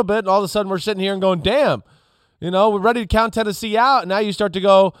just a little bit, and all of a sudden we're sitting here and going, damn, we're ready to count Tennessee out. And now you start to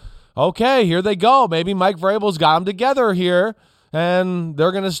go, okay, here they go. Maybe Mike Vrabel's got them together here, and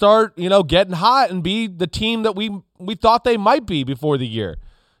they're going to start, getting hot and be the team that we thought they might be before the year.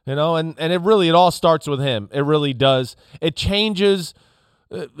 And it all starts with him. It really does. It changes.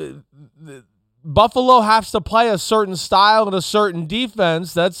 Buffalo has to play a certain style and a certain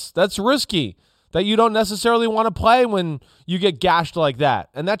defense that's risky, that you don't necessarily want to play when you get gashed like that.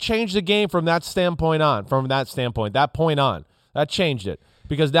 And that changed the game from that point on. That changed it.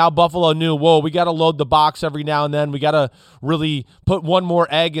 Because now Buffalo knew, we got to load the box every now and then. We got to really put one more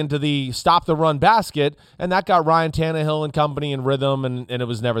egg into the stop-the-run basket, and that got Ryan Tannehill and company in rhythm, and it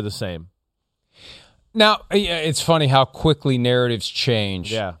was never the same. Now, it's funny how quickly narratives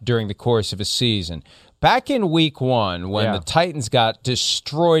change during the course of a season. Back in week 1, when the Titans got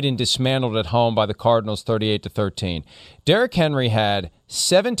destroyed and dismantled at home by the Cardinals 38-13, Derrick Henry had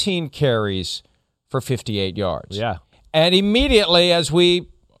 17 carries for 58 yards. Yeah. And immediately, as we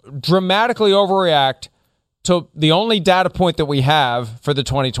dramatically overreact to the only data point that we have for the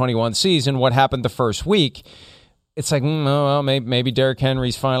 2021 season, what happened the first week, it's like, maybe Derrick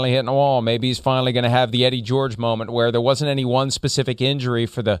Henry's finally hitting a wall. Maybe he's finally going to have the Eddie George moment where there wasn't any one specific injury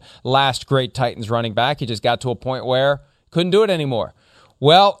for the last great Titans running back. He just got to a point where couldn't do it anymore.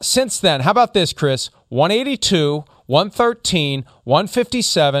 Well, since then, how about this, Chris? 182, 113,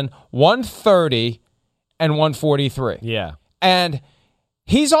 157, 130, and 143. Yeah. And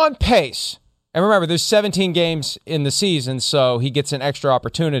he's on pace. And remember, there's 17 games in the season, so he gets an extra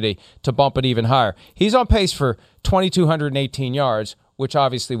opportunity to bump it even higher. He's on pace for 2,218 yards, which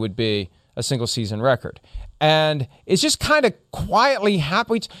obviously would be a single-season record. And it's just kind of quietly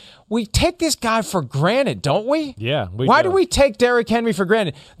happening. We take this guy for granted, don't we? Yeah, Why do we take Derrick Henry for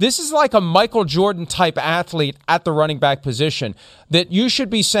granted? This is like a Michael Jordan-type athlete at the running back position that you should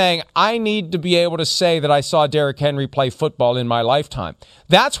be saying, I need to be able to say that I saw Derrick Henry play football in my lifetime.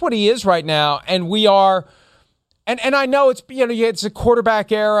 That's what he is right now, and we are... And I know it's a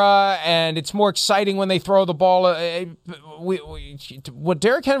quarterback era, and it's more exciting when they throw the ball. What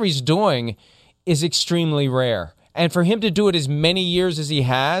Derrick Henry's doing is extremely rare. And for him to do it as many years as he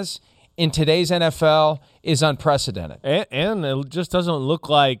has in today's NFL is unprecedented. And it just doesn't look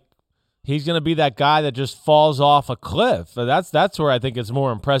like he's going to be that guy that just falls off a cliff. That's where I think it's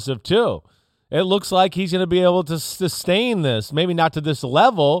more impressive, too. It looks like he's going to be able to sustain this, maybe not to this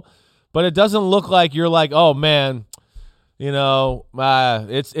level, but it doesn't look like you're like, oh, man, it's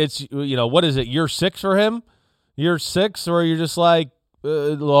what is it, year 6 for him? Year 6, or you're just like,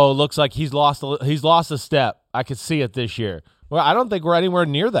 it looks like he's lost a step. I could see it this year. Well, I don't think we're anywhere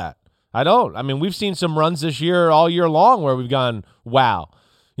near that. I don't. I mean, we've seen some runs this year all year long where we've gone, wow.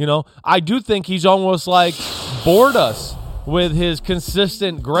 I do think he's almost like bored us with his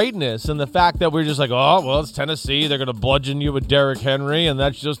consistent greatness and the fact that we're just like, oh, well, it's Tennessee. They're going to bludgeon you with Derrick Henry, and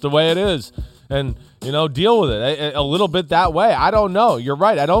that's just the way it is. And, deal with it a little bit that way. I don't know. You're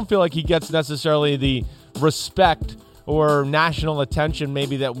right. I don't feel like he gets necessarily the respect or national attention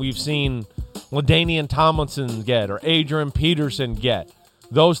maybe that we've seen LaDainian Tomlinson get or Adrian Peterson get.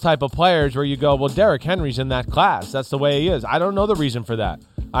 Those type of players where you go, well, Derrick Henry's in that class. That's the way he is. I don't know the reason for that.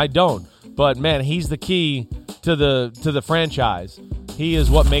 I don't. But, man, he's the key to the franchise. He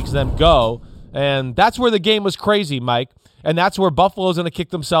is what makes them go. And that's where the game was crazy, Mike. And that's where Buffalo's going to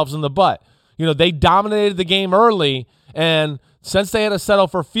kick themselves in the butt. You know, they dominated the game early, and since they had to settle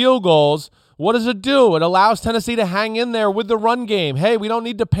for field goals, what does it do? It allows Tennessee to hang in there with the run game. Hey, we don't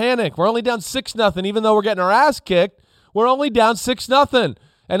need to panic. We're only down 6-0, even though we're getting our ass kicked. We're only down 6-0.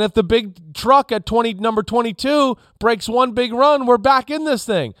 And if the big truck at number 22 breaks one big run, we're back in this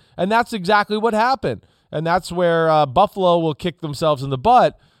thing. And that's exactly what happened. And that's where Buffalo will kick themselves in the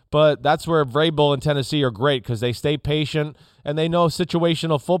butt. But that's where Vrabel and Tennessee are great because they stay patient and they know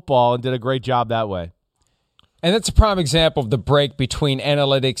situational football and did a great job that way. And that's a prime example of the break between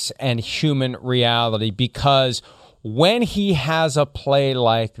analytics and human reality, because when he has a play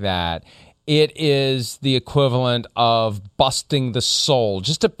like that, it is the equivalent of busting the soul,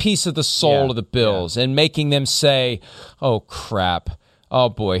 just a piece of the soul of the Bills, and making them say, oh, crap. Oh,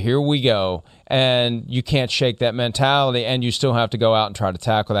 boy, here we go. And you can't shake that mentality, and you still have to go out and try to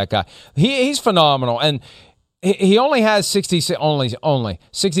tackle that guy. He's phenomenal. And he only has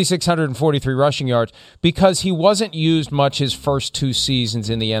 6,643 rushing yards because he wasn't used much his first 2 seasons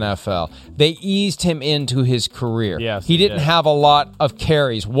in the NFL. They eased him into his career. Yes, he didn't have a lot of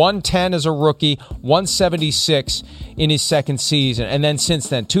carries. 110 as a rookie, 176 in his second season. And then since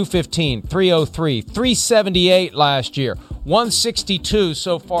then, 215, 303, 378 last year, 162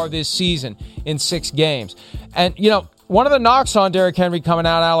 so far this season in 6 games. And, you know, one of the knocks on Derrick Henry coming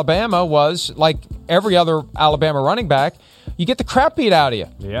out of Alabama was, like every other Alabama running back, you get the crap beat out of you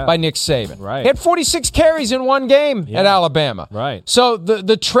by Nick Saban. Right. He had 46 carries in one game at Alabama. Right. So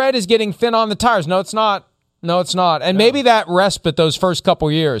the tread is getting thin on the tires. No, it's not. And maybe that respite those first couple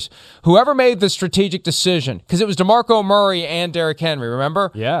years, whoever made the strategic decision, because it was DeMarco Murray and Derrick Henry,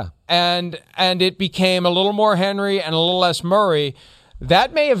 remember? Yeah. And it became a little more Henry and a little less Murray.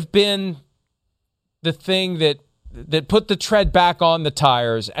 That may have been the thing that put the tread back on the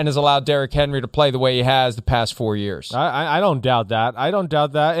tires and has allowed Derrick Henry to play the way he has the past 4 years. I don't doubt that.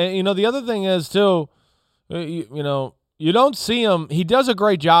 And, you know, the other thing is, too, you don't see him. He does a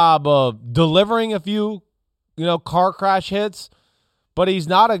great job of delivering a few, car crash hits, but he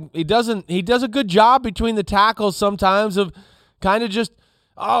does a good job between the tackles sometimes of kind of just,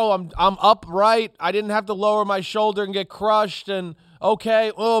 I'm upright. I didn't have to lower my shoulder and get crushed, and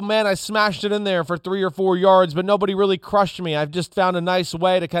okay, oh man, I smashed it in there for 3 or 4 yards, but nobody really crushed me. I've just found a nice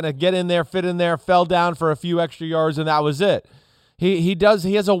way to kind of get in there, fit in there, fell down for a few extra yards, and that was it. He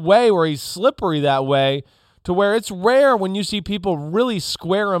has a way where he's slippery that way to where it's rare when you see people really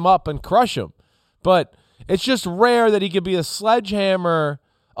square him up and crush him. But it's just rare that he could be a sledgehammer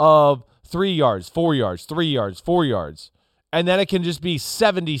of 3 yards, 4 yards, 3 yards, 4 yards. And then it can just be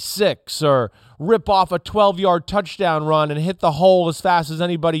 76 or rip off a 12-yard touchdown run and hit the hole as fast as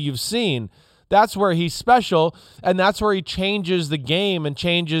anybody you've seen. That's where he's special, and that's where he changes the game and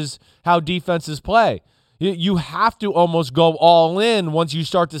changes how defenses play. You have to almost go all in once you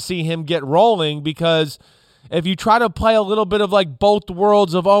start to see him get rolling, because if you try to play a little bit of like both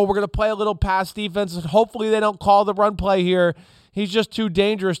worlds of, we're going to play a little pass defense and hopefully they don't call the run play here, he's just too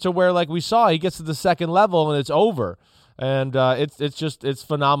dangerous to where, like we saw, he gets to the second level and it's over. And it's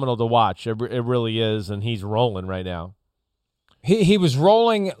phenomenal to watch. It really is, and he's rolling right now. He was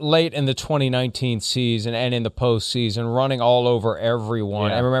rolling late in the 2019 season and in the postseason, running all over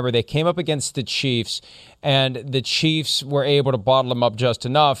everyone. Yeah. And remember, they came up against the Chiefs, and the Chiefs were able to bottle him up just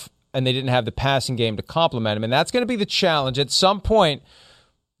enough, and they didn't have the passing game to complement him. And that's going to be the challenge. At some point,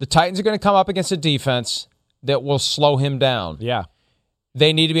 the Titans are going to come up against a defense that will slow him down. Yeah.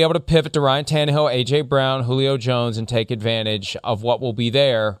 They need to be able to pivot to Ryan Tannehill, A.J. Brown, Julio Jones, and take advantage of what will be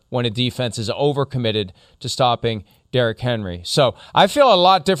there when a defense is overcommitted to stopping Derrick Henry. So I feel a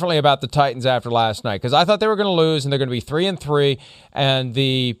lot differently about the Titans after last night, because I thought they were going to lose, and they're going to be 3-3, and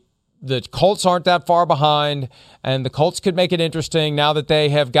the Colts aren't that far behind, and the Colts could make it interesting now that they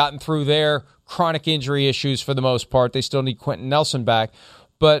have gotten through their chronic injury issues for the most part. They still need Quentin Nelson back.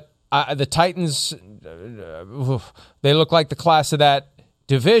 But the Titans, they look like the class of that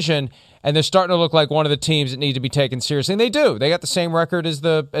division, and they're starting to look like one of the teams that need to be taken seriously. And they do. They got the same record as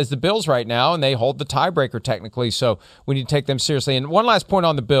the Bills right now, and they hold the tiebreaker technically, so we need to take them seriously. And one last point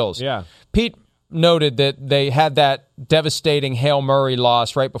on the Bills. Yeah. Pete noted that they had that devastating Hail Murray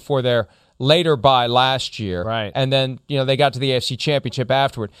loss right before their later bye last year. Right. And then, they got to the AFC Championship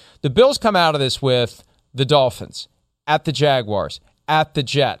afterward. The Bills come out of this with the Dolphins, at the Jaguars, at the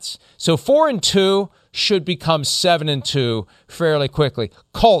Jets. So 4-2 should become 7-2 fairly quickly.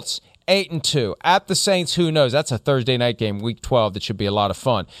 Colts, 8-2. At the Saints, who knows? That's a Thursday night game, Week 12. That should be a lot of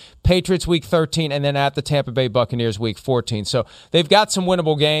fun. Patriots, Week 13, and then at the Tampa Bay Buccaneers, Week 14. So they've got some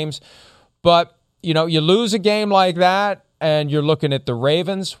winnable games. But, you lose a game like that, and you're looking at the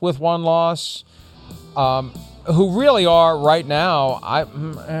Ravens with one loss, who really are right now.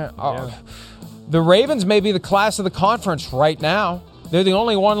 The Ravens may be the class of the conference right now. They're the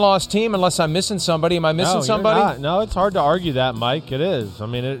only one-loss team, unless I'm missing somebody. Am I missing somebody? No, it's hard to argue that, Mike. It is. I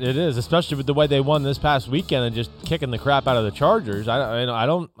mean, it is, especially with the way they won this past weekend and just kicking the crap out of the Chargers. I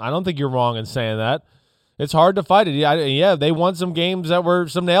don't think you're wrong in saying that. It's hard to fight it. Yeah, they won some games that were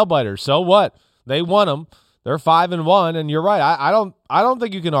some nail biters. So what? They won them. They're 5-1, and you're right. I don't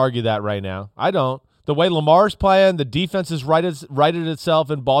think you can argue that right now. I don't. The way Lamar's playing, the defense has righted itself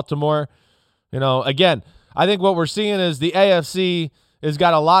in Baltimore. Again, I think what we're seeing is the AFC has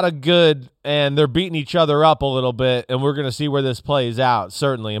got a lot of good, and they're beating each other up a little bit, and we're going to see where this plays out,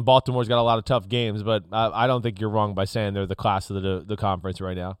 certainly. And Baltimore's got a lot of tough games, but I don't think you're wrong by saying they're the class of the conference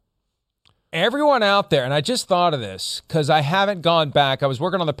right now. Everyone out there, and I just thought of this because I haven't gone back. I was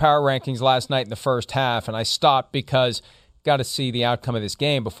working on the power rankings last night in the first half, and I stopped because got to see the outcome of this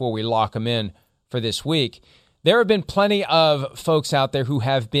game before we lock them in for this week. There have been plenty of folks out there who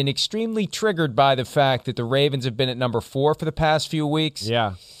have been extremely triggered by the fact that the Ravens have been at number 4 for the past few weeks.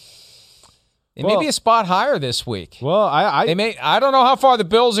 Yeah. It may be a spot higher this week. Well, I don't know how far the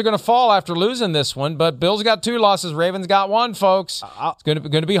Bills are going to fall after losing this one, but Bills got 2 losses. Ravens got 1, folks. It's going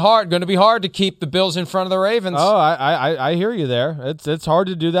to be hard. Going to be hard to keep the Bills in front of the Ravens. Oh, I hear you there. It's hard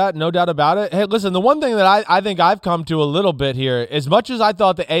to do that, no doubt about it. Hey, listen, the one thing that I think I've come to a little bit here, as much as I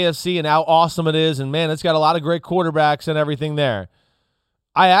thought the AFC and how awesome it is, and man, it's got a lot of great quarterbacks and everything there.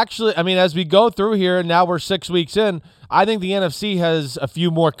 As we go through here, and now we're 6 weeks in, I think the NFC has a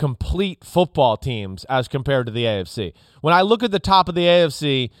few more complete football teams as compared to the AFC. When I look at the top of the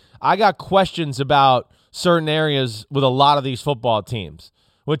AFC, I got questions about certain areas with a lot of these football teams.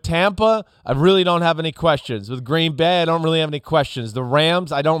 With Tampa, I really don't have any questions. With Green Bay, I don't really have any questions. The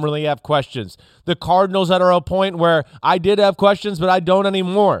Rams, I don't really have questions. The Cardinals that are at a point where I did have questions, but I don't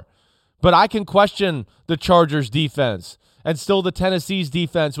anymore. But I can question the Chargers' defense. And still the Tennessee's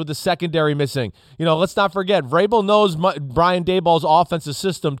defense with the secondary missing. Let's not forget, Vrabel knows Brian Daboll's offensive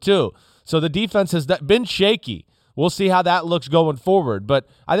system too. So the defense has been shaky. We'll see how that looks going forward. But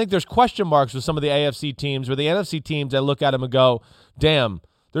I think there's question marks with some of the AFC teams, where the NFC teams, I look at them and go, damn,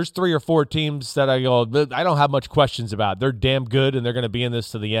 there's 3 or 4 teams that I go, I don't have much questions about. They're damn good, and they're going to be in this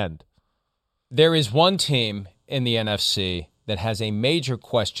to the end. There is one team in the NFC that has a major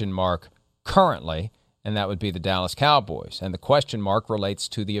question mark currently, and that would be the Dallas Cowboys. And the question mark relates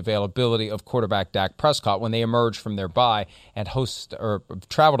to the availability of quarterback Dak Prescott when they emerge from their bye and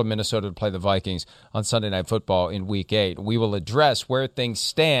travel to Minnesota to play the Vikings on Sunday Night Football in Week 8. We will address where things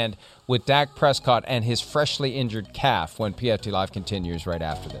stand with Dak Prescott and his freshly injured calf when PFT Live continues right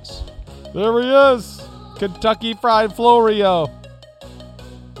after this. There he is, Kentucky Fried Florio.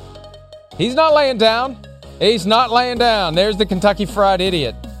 He's not laying down. He's not laying down. There's the Kentucky Fried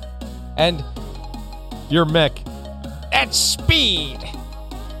Idiot. And you're Mick. At speed.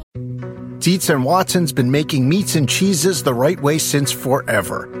 Dietz & Watson's been making meats and cheeses the right way since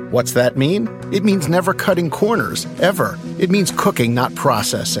forever. What's that mean? It means never cutting corners, ever. It means cooking, not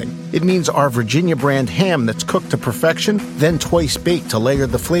processing. It means our Virginia brand ham that's cooked to perfection, then twice baked to layer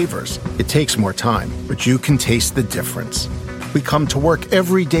the flavors. It takes more time, but you can taste the difference. We come to work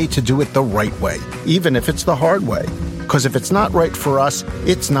every day to do it the right way, even if it's the hard way. Because if it's not right for us,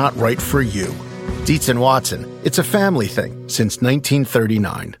 it's not right for you. Dietz & Watson, it's a family thing since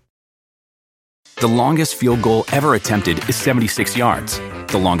 1939. The longest field goal ever attempted is 76 yards.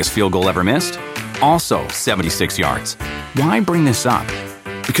 The longest field goal ever missed? Also 76 yards. Why bring this up?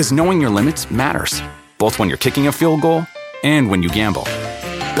 Because knowing your limits matters, both when you're kicking a field goal and when you gamble.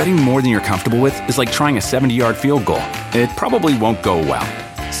 Betting more than you're comfortable with is like trying a 70-yard field goal. It probably won't go well.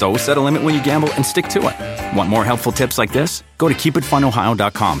 So set a limit when you gamble and stick to it. Want more helpful tips like this? Go to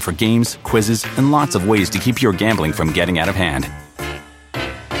keepitfunohio.com for games, quizzes, and lots of ways to keep your gambling from getting out of hand.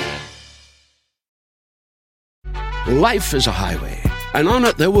 Life is a highway, and on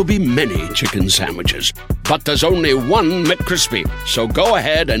it there will be many chicken sandwiches. But there's only one McCrispy. So go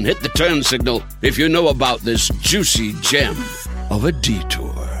ahead and hit the turn signal if you know about this juicy gem of a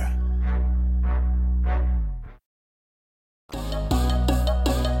detour.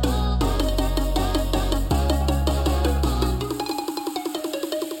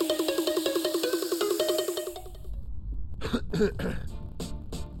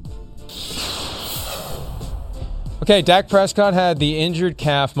 Okay, Dak Prescott had the injured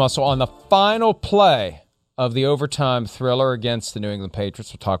calf muscle on the final play of the overtime thriller against the New England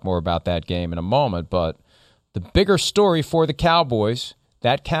Patriots. We'll talk more about that game in a moment, but the bigger story for the Cowboys,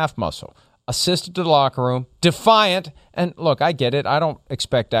 that calf muscle, assisted to the locker room, defiant, and look, I get it. I don't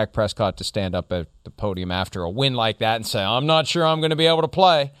expect Dak Prescott to stand up at the podium after a win like that and say, I'm not sure I'm going to be able to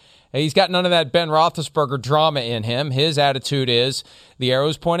play. He's got none of that Ben Roethlisberger drama in him. His attitude is, the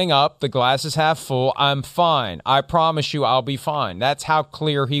arrow's pointing up, the glass is half full, I'm fine. I promise you I'll be fine. That's how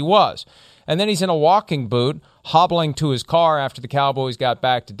clear he was. And then he's in a walking boot, hobbling to his car after the Cowboys got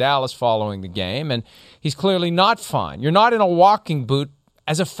back to Dallas following the game, and he's clearly not fine. You're not in a walking boot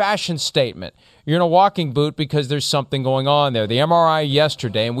as a fashion statement. You're in a walking boot because there's something going on there. The MRI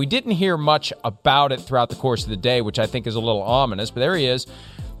yesterday, and we didn't hear much about it throughout the course of the day, which I think is a little ominous, but there he is,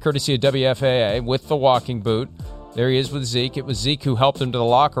 courtesy of WFAA, with the walking boot. There he is with Zeke. It was Zeke who helped him to the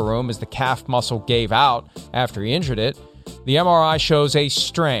locker room as the calf muscle gave out after he injured it. The MRI shows a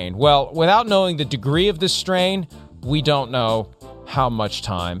strain. Well, without knowing the degree of the strain, we don't know how much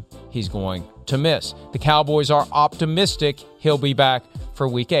time he's going to miss. The Cowboys are optimistic he'll be back for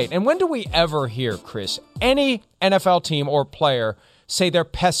Week 8. And when do we ever hear, Chris, any NFL team or player say they're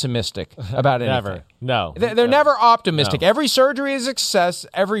pessimistic about anything? Never. No. They're never optimistic. No. Every surgery is a success.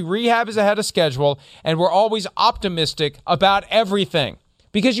 Every rehab is ahead of schedule. And we're always optimistic about everything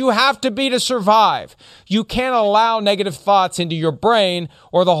because you have to be to survive. You can't allow negative thoughts into your brain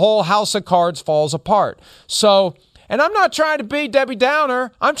or the whole house of cards falls apart. So, and I'm not trying to be Debbie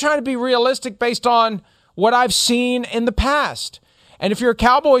Downer. I'm trying to be realistic based on what I've seen in the past. And if you're a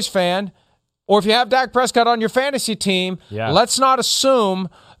Cowboys fan, or if you have Dak Prescott on your fantasy team, let's not assume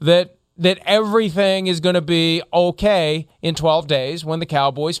that everything is going to be okay in 12 days when the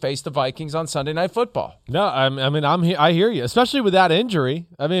Cowboys face the Vikings on Sunday Night Football. No, I hear you, especially with that injury.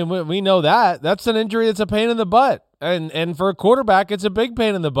 I mean, we know that's an injury that's a pain in the butt, and for a quarterback, it's a big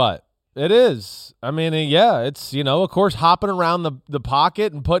pain in the butt. It is. I mean, it's of course, hopping around the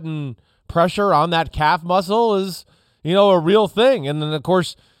pocket and putting pressure on that calf muscle is a real thing, and then of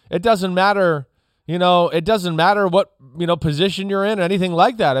course. It doesn't matter, what, position you're in or anything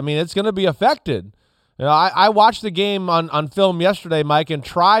like that. I mean, it's going to be affected. I watched the game on film yesterday, Mike, and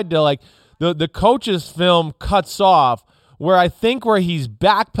tried to, the coach's film cuts off where he's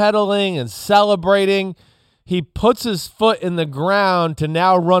backpedaling and celebrating. He puts his foot in the ground to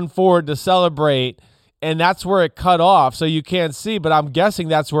now run forward to celebrate, and that's where it cut off. So you can't see, but I'm guessing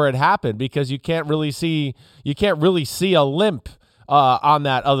that's where it happened because you can't really see a limp on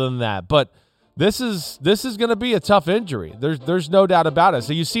that other than that. But this is going to be a tough injury. There's no doubt about it.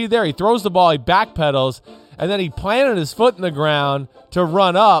 So you see there, he throws the ball, he backpedals, and then he planted his foot in the ground to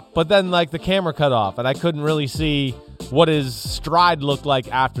run up, but then the camera cut off, and I couldn't really see what his stride looked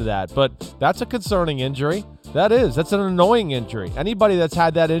like after that. But that's a concerning injury. That's an annoying injury. Anybody that's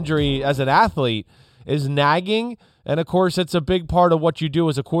had that injury as an athlete is nagging, and of course it's a big part of what you do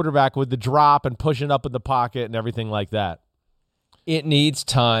as a quarterback with the drop and pushing up in the pocket and everything like that. It needs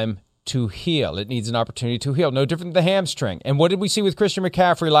time to heal. It needs an opportunity to heal. No different than the hamstring. And what did we see with Christian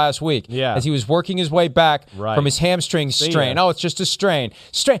McCaffrey last week? Yeah. As he was working his way back from his hamstring strain. Oh, it's just a strain.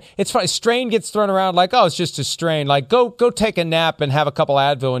 It's funny. Strain gets thrown around like, oh, it's just a strain. Like, go take a nap and have a couple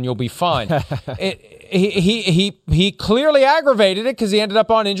Advil and you'll be fine. He clearly aggravated it because he ended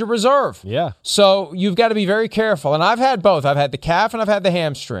up on injured reserve. Yeah. So you've got to be very careful. And I've had both. I've had the calf and I've had the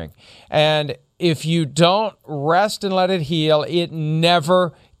hamstring. And if you don't rest and let it heal, it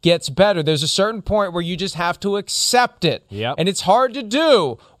never gets better. There's a certain point where you just have to accept it. Yep. And it's hard to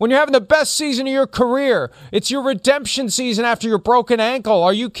do when you're having the best season of your career. It's your redemption season after your broken ankle.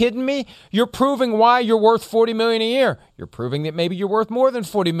 Are you kidding me? You're proving why you're worth $40 million a year. You're proving that maybe you're worth more than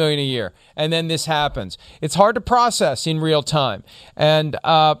 $40 million a year. And then this happens. It's hard to process in real time. And,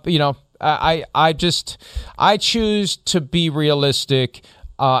 I choose to be realistic.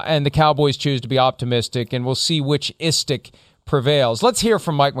 And the Cowboys choose to be optimistic, and we'll see which istic prevails. Let's hear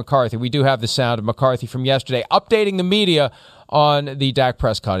from Mike McCarthy. We do have the sound of McCarthy from yesterday, updating the media on the Dak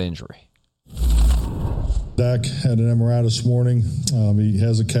Prescott injury. Dak had an MRI this morning. He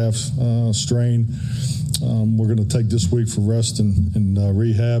has a calf strain. We're going to take this week for rest and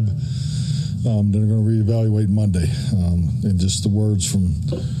rehab. Then we're going to reevaluate Monday. And just the words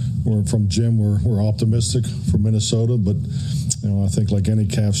from Jim, we're optimistic for Minnesota, but I think like any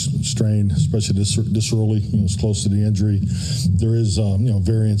calf strain, especially this early, it's close to the injury, there is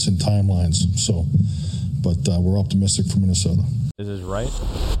variance in timelines. So, but we're optimistic for Minnesota. Is this right?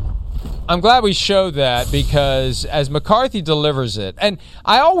 I'm glad we showed that because as McCarthy delivers it, and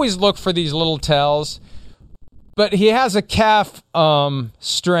I always look for these little tells, but he has a calf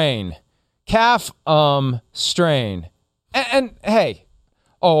strain. And hey,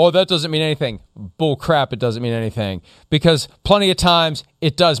 oh, that doesn't mean anything. Bull crap, it doesn't mean anything. Because plenty of times,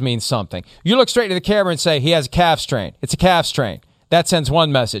 it does mean something. You look straight to the camera and say, he has a calf strain. It's a calf strain. That sends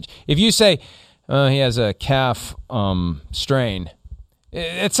one message. If you say, he has a calf strain,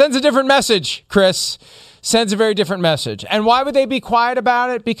 it sends a different message, Chris. Sends a very different message. And why would they be quiet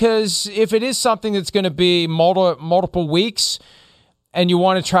about it? Because if it is something that's going to be multiple weeks, and you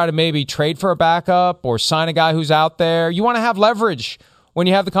want to try to maybe trade for a backup or sign a guy who's out there, you want to have leverage when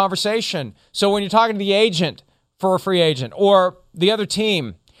you have the conversation. So when you're talking to the agent for a free agent or the other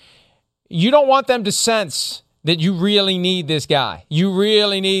team, you don't want them to sense that you really need this guy. You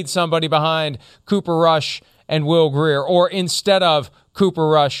really need somebody behind Cooper Rush and Will Grier, or instead of Cooper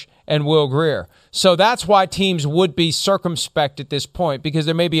Rush and Will Grier. So that's why teams would be circumspect at this point, because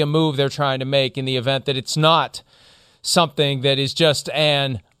there may be a move they're trying to make in the event that it's not something that is just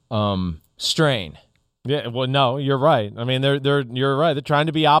an strain. Yeah, well, no, you're right. I mean, you're right. They're trying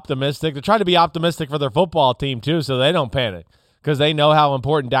to be optimistic. They're trying to be optimistic for their football team too, so they don't panic, because they know how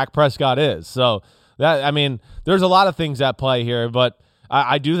important Dak Prescott is. So that, I mean, there's a lot of things at play here, but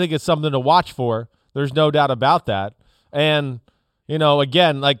I do think it's something to watch for. There's no doubt about that. And you know,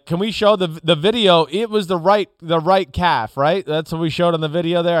 again, like, can we show the video? It was the right calf, right? That's what we showed on the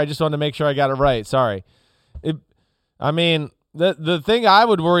video there. I just wanted to make sure I got it right. Sorry. I mean, the thing I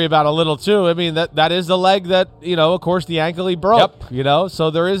would worry about a little too, I mean, that is the leg that, you know, of course, the ankle he broke, you know,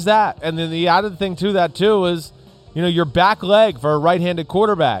 so there is that. And then the added thing to that too is, you know, your back leg for a right-handed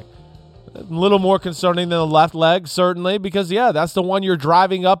quarterback. A little more concerning than the left leg, certainly, because, yeah, that's the one you're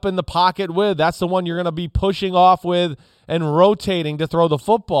driving up in the pocket with. That's the one you're going to be pushing off with and rotating to throw the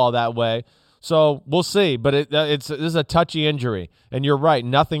football that way. So we'll see, but this is a touchy injury. And you're right,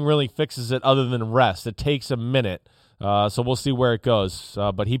 nothing really fixes it other than rest. It takes a minute. So we'll see where it goes.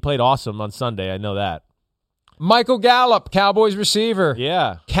 But he played awesome on Sunday. I know that. Michael Gallup, Cowboys receiver.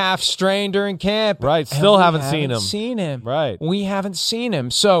 Yeah. Calf strain during camp. Right. Still haven't seen him. Right. We haven't seen him.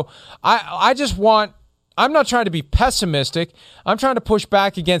 So I just want, I'm not trying to be pessimistic. I'm trying to push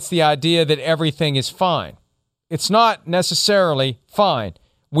back against the idea that everything is fine. It's not necessarily fine.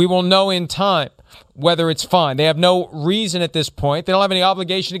 We will know in time whether it's fine. They have no reason at this point. They don't have any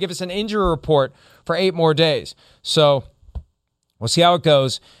obligation to give us an injury report for 8 more days. So we'll see how it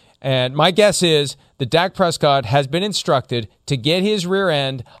goes. And my guess is that Dak Prescott has been instructed to get his rear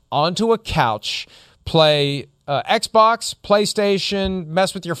end onto a couch, play Xbox, PlayStation,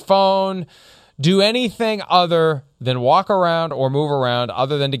 mess with your phone, do anything other than walk around or move around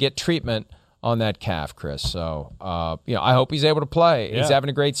other than to get treatment on that calf, Chris. So, I hope he's able to play. Yeah. He's having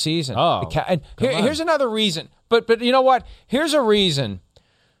a great season. Here's another reason. But you know what? Here's a reason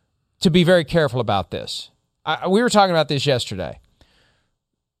to be very careful about this. We were talking about this yesterday.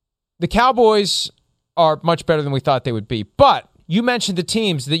 The Cowboys are much better than we thought they would be. But you mentioned the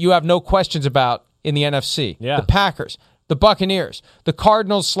teams that you have no questions about in the NFC. Yeah. The Packers, the Buccaneers, the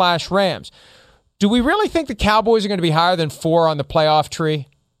Cardinals/Rams. Do we really think the Cowboys are going to be higher than 4 on the playoff tree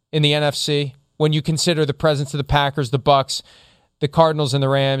in the NFC when you consider the presence of the Packers, the Bucs, the Cardinals, and the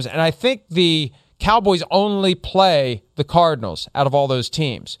Rams? And I think the Cowboys only play the Cardinals out of all those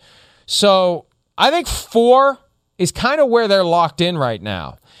teams. So I think 4 is kind of where they're locked in right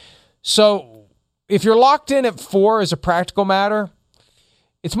now. So if you're locked in at 4 as a practical matter,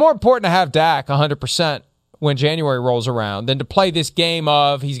 it's more important to have Dak 100% when January rolls around than to play this game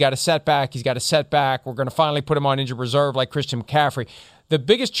of he's got a setback, we're going to finally put him on injured reserve like Christian McCaffrey. The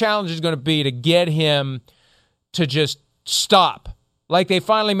biggest challenge is going to be to get him to just stop, like they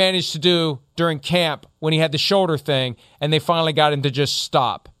finally managed to do during camp when he had the shoulder thing, and they finally got him to just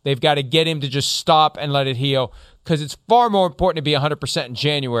stop. They've got to get him to just stop and let it heal, because it's far more important to be 100% in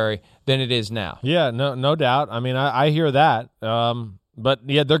January than it is now. Yeah, no doubt. I mean, I hear that. But,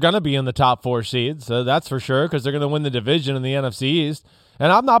 yeah, they're going to be in the top 4 seeds, so that's for sure, because they're going to win the division in the NFC East.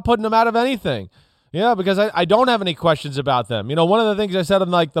 And I'm not putting them out of anything. Yeah, because I don't have any questions about them. You know, one of the things I said on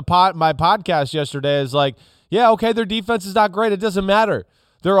my podcast yesterday is like, yeah, okay, their defense is not great. It doesn't matter.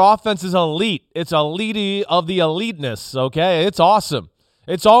 Their offense is elite. It's elite of the eliteness, okay? It's awesome.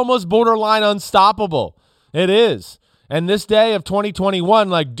 It's almost borderline unstoppable. It is. And this day of 2021,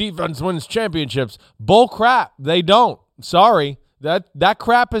 like, defense wins championships. Bull crap. They don't. Sorry. That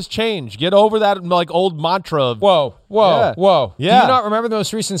crap has changed. Get over that, like, old mantra of whoa. Yeah. Do you not remember the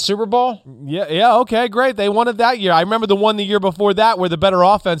most recent Super Bowl? Yeah, okay, great. They won it that year. I remember the one the year before that where the better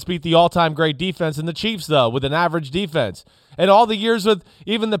offense beat the all-time great defense in the Chiefs, though, with an average defense. And all the years with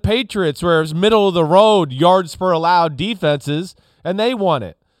even the Patriots where it was middle-of-the-road, yards per allowed defenses, and they won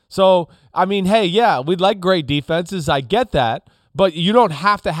it. So, I mean, hey, yeah, we'd like great defenses. I get that. But you don't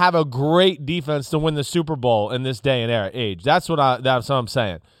have to have a great defense to win the Super Bowl in this day and age. That's what I'm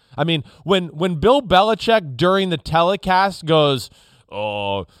saying. I mean, when Bill Belichick during the telecast goes,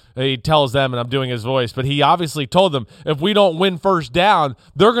 he tells them, and I'm doing his voice, but he obviously told them, if we don't win first down,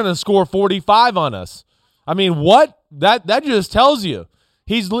 they're going to score 45 on us. I mean, what? That just tells you.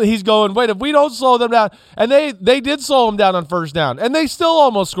 He's going, wait, if we don't slow them down, and they did slow them down on first down, and they still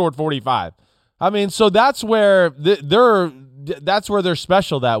almost scored 45. I mean, so that's where they're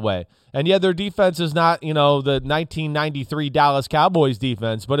special that way. And yeah, their defense is not, the 1993 Dallas Cowboys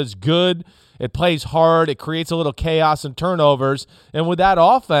defense, but it's good. It plays hard. It creates a little chaos and turnovers. And with that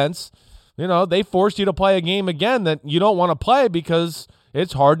offense, they forced you to play a game again that you don't want to play because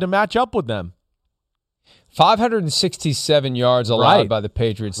it's hard to match up with them. 567 yards allowed by the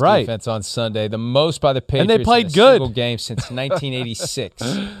Patriots defense on Sunday, the most by the Patriots and they played in a good. single game since 1986.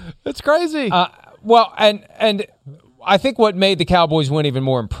 It's crazy. Well, and I think what made the Cowboys win even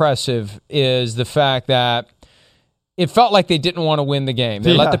more impressive is the fact that it felt like they didn't want to win the game.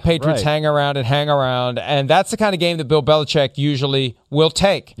 They let the Patriots hang around, and that's the kind of game that Bill Belichick usually will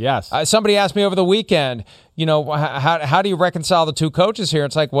take. Yes. Somebody asked me over the weekend, how do you reconcile the two coaches here?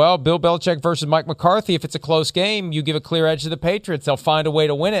 It's like, well, Bill Belichick versus Mike McCarthy, if it's a close game, you give a clear edge to the Patriots. They'll find a way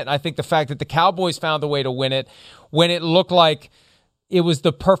to win it. And I think the fact that the Cowboys found a way to win it when it looked like it was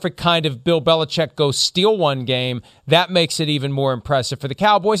the perfect kind of Bill Belichick go steal one game, that makes it even more impressive for the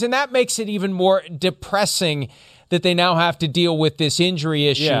Cowboys, and that makes it even more depressing that they now have to deal with this injury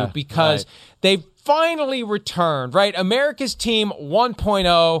issue because they've finally returned, right? America's Team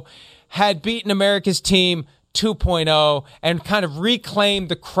 1.0 had beaten America's Team 2.0 and kind of reclaimed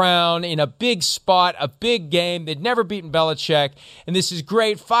the crown in a big spot, a big game. They'd never beaten Belichick, and this is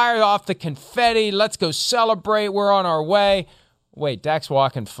great. Fire off the confetti. Let's go celebrate. We're on our way. Wait, Dak's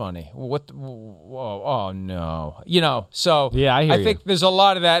walking funny. What? Whoa! Oh no! So I think there's a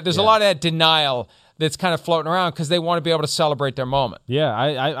lot of that. There's a lot of that denial that's kind of floating around because they want to be able to celebrate their moment. Yeah,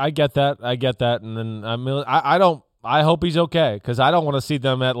 I get that. I get that, and then I hope he's okay because I don't want to see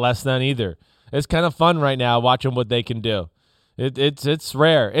them at less than either. It's kind of fun right now watching what they can do. It's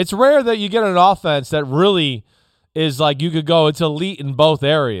rare. It's rare that you get an offense that really is like you could go. It's elite in both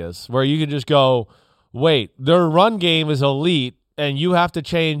areas where you could just go. Wait, their run game is elite. And you have to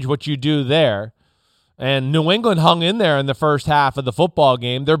change what you do there. And New England hung in there in the first half of the football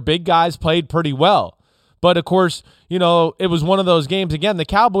game. Their big guys played pretty well. But, of course, it was one of those games. Again, the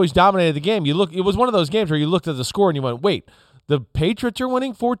Cowboys dominated the game. It was one of those games where you looked at the score and you went, wait, the Patriots are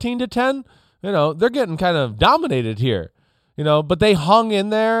winning 14-10? They're getting kind of dominated here. But they hung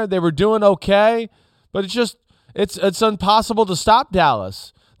in there. They were doing okay. But it's impossible to stop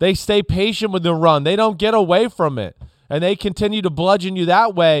Dallas. They stay patient with the run. They don't get away from it. And they continue to bludgeon you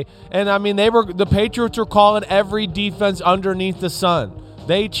that way. And, I mean, the Patriots were calling every defense underneath the sun.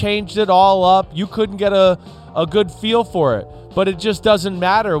 They changed it all up. You couldn't get a good feel for it. But it just doesn't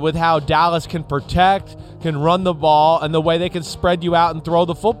matter with how Dallas can protect, can run the ball, and the way they can spread you out and throw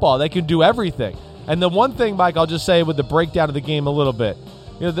the football. They can do everything. And the one thing, Mike, I'll just say with the breakdown of the game a little bit.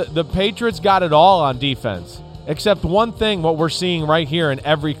 The Patriots got it all on defense. Except one thing, what we're seeing right here in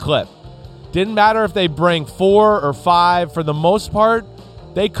every clip. Didn't matter if they bring 4 or 5. For the most part,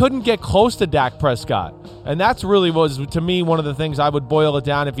 they couldn't get close to Dak Prescott. And that's really was, to me, one of the things I would boil it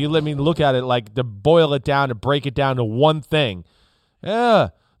down. If you let me look at it, like to boil it down, to break it down to one thing.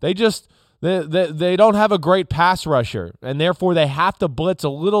 Yeah, they don't have a great pass rusher. And therefore, they have to blitz a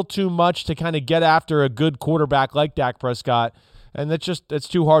little too much to kind of get after a good quarterback like Dak Prescott. And it's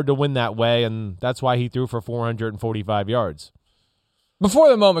too hard to win that way. And that's why he threw for 445 yards.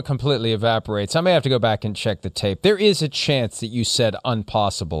 Before the moment completely evaporates, I may have to go back and check the tape. There is a chance that you said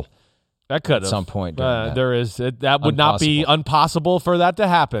impossible. That could at some point. There is. That would not be impossible for that to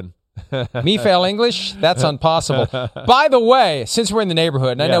happen. Me fail English? That's impossible. By the way, since we're in the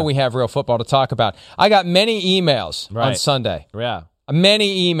neighborhood, and I know we have real football to talk about, I got many emails on Sunday. Yeah.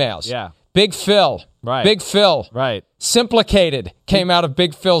 Many emails. Yeah. Big Phil. Right. Big Phil. Right. Simplicated came out of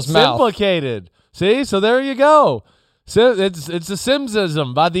Big Phil's mouth. Simplicated. See? So there you go. So it's a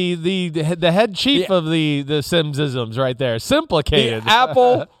Simsism by the head chief of the Simsisms right there. Simplicated. The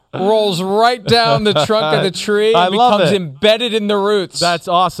apple rolls right down the trunk of the tree and becomes embedded in the roots. That's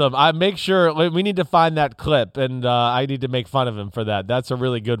awesome. I make sure we need to find that clip, and I need to make fun of him for that. That's a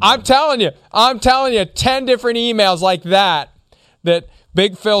really good one. I'm telling you, 10 different emails like that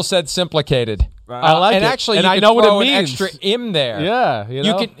Big Phil said simplicated. I like and it. actually, and you I can know throw what it an means. extra "im" there. Yeah,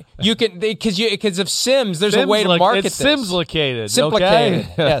 you can because of Sims. There's a way to market it's this. Simplicated. Simplicated.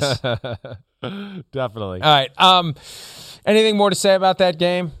 Okay? Yes, definitely. All right. Anything more to say about that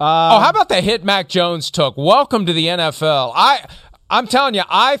game? How about the hit Mac Jones took? Welcome to the NFL. I'm telling you,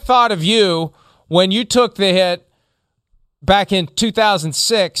 I thought of you when you took the hit back in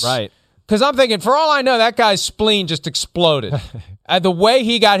 2006. Right. Because I'm thinking, for all I know, that guy's spleen just exploded. The way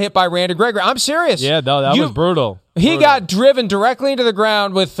he got hit by Randy Gregory. I'm serious. Yeah, no, that was brutal. He got driven directly into the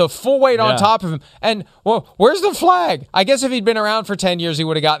ground with the full weight on top of him. And, well, where's the flag? I guess if he'd been around for 10 years, he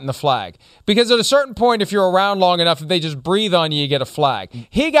would have gotten the flag. Because at a certain point, if you're around long enough, if they just breathe on you, you get a flag.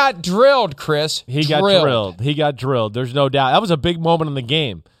 He got drilled, Chris. He got drilled. There's no doubt. That was a big moment in the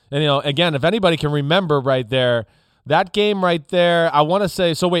game. And, again, if anybody can remember right there, that game right there, I want to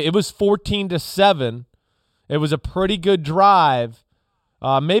say, it was 14-7. It was a pretty good drive.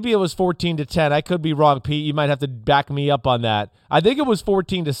 Maybe it was 14-10. I could be wrong, Pete. You might have to back me up on that. I think it was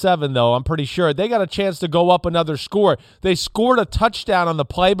 14-7, though. I'm pretty sure. They got a chance to go up another score. They scored a touchdown on the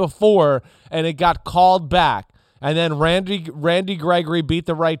play before, and it got called back. And then Randy Gregory beat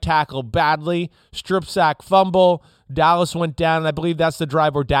the right tackle badly, strip sack fumble. Dallas went down, and I believe that's the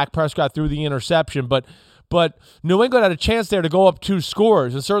drive where Dak Prescott threw the interception. But New England had a chance there to go up 2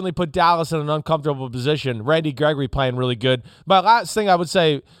 scores and certainly put Dallas in an uncomfortable position. Randy Gregory playing really good. My last thing I would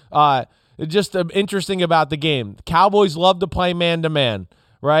say, just interesting about the game, Cowboys love to play man-to-man,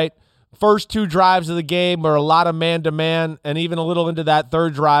 right? First 2 drives of the game were a lot of man-to-man, and even a little into that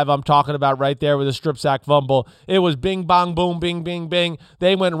third drive I'm talking about right there with a strip sack fumble. It was bing, bong, boom, bing, bing, bing.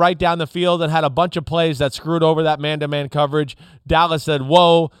 They went right down the field and had a bunch of plays that screwed over that man-to-man coverage. Dallas said,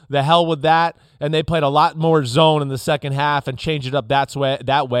 whoa, the hell with that. And they played a lot more zone in the second half and changed it up that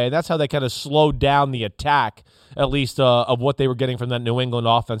way. And that's how they kind of slowed down the attack, at least of what they were getting from that New England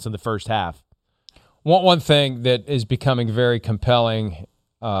offense in the first half. One thing that is becoming very compelling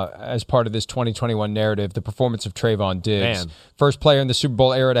as part of this 2021 narrative, the performance of Trayvon Diggs. Man. First player in the Super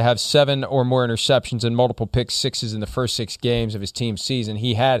Bowl era to have 7 or more interceptions and multiple pick sixes in the first 6 games of his team's season.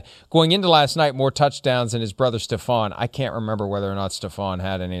 He had, going into last night, more touchdowns than his brother Stephon. I can't remember whether or not Stephon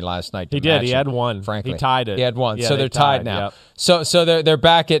had any last night. He did. He had 1. Frankly, he tied it. He had 1. Yeah, so they're tied now. Yep. So they're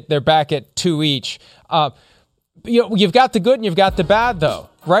back at 2 each. You've got the good and you've got the bad, though.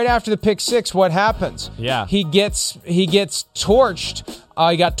 Right after the pick 6, what happens? Yeah. He gets torched.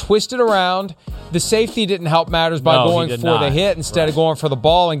 He got twisted around. The safety didn't help matters by going for the hit instead of going for the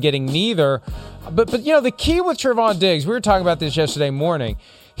ball and getting neither. But the key with Trayvon Diggs, we were talking about this yesterday morning,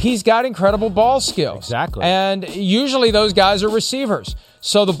 he's got incredible ball skills. Exactly. And usually those guys are receivers.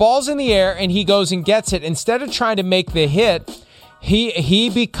 So the ball's in the air and he goes and gets it. Instead of trying to make the hit,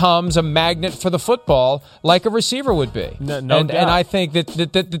 he becomes a magnet for the football like a receiver would be. No doubt. And I think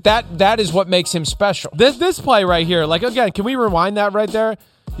that is what makes him special. This play right here, again, can we rewind that right there?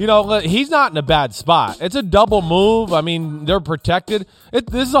 He's not in a bad spot. It's a double move. I mean, they're protected.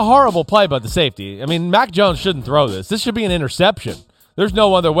 This is a horrible play by the safety. I mean, Mac Jones shouldn't throw this. This should be an interception. There's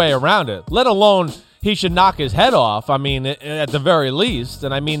no other way around it, let alone he should knock his head off, I mean, at the very least,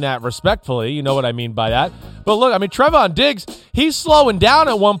 and I mean that respectfully. You know what I mean by that. But look, I mean, Trayvon Diggs, he's slowing down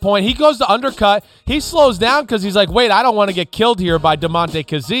at one point. He goes to undercut. He slows down because he's like, wait, I don't want to get killed here by DeMonte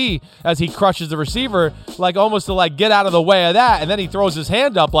Kazee as he crushes the receiver, almost to get out of the way of that. And then he throws his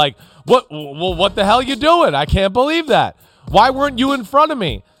hand up like, what the hell are you doing? I can't believe that. Why weren't you in front of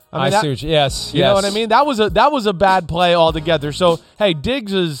me? I see what yes. You know what I mean? That was a bad play altogether. So, hey,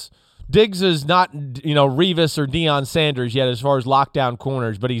 Diggs is not, Revis or Deion Sanders yet as far as lockdown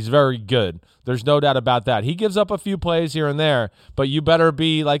corners, but he's very good. There's no doubt about that. He gives up a few plays here and there, but you better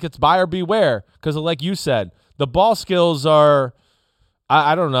be it's buyer beware because, like you said, the ball skills are,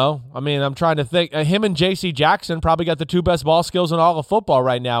 I don't know. I mean, I'm trying to think. Him and J.C. Jackson probably got the 2 best ball skills in all of football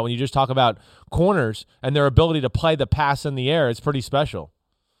right now when you just talk about corners and their ability to play the pass in the air. It's pretty special.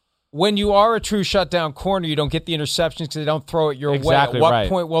 When you are a true shutdown corner, you don't get the interceptions because they don't throw it your way. At what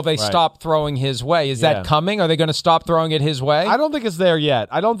point will they stop throwing his way? Is that coming? Are they going to stop throwing it his way? I don't think it's there yet.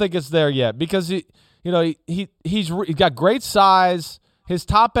 Because he's got great size. His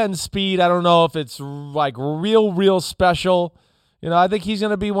top end speed, I don't know if it's real special. I think he's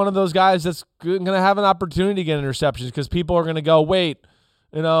going to be one of those guys that's going to have an opportunity to get interceptions because people are going to go, wait,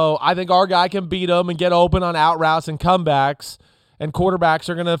 I think our guy can beat him and get open on out routes and comebacks. And quarterbacks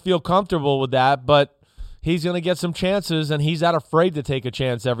are going to feel comfortable with that, but he's going to get some chances, and he's not afraid to take a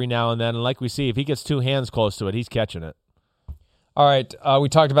chance every now and then. And like we see, if he gets 2 hands close to it, he's catching it. All right, we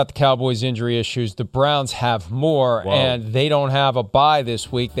talked about the Cowboys' injury issues. The Browns have more, and they don't have a bye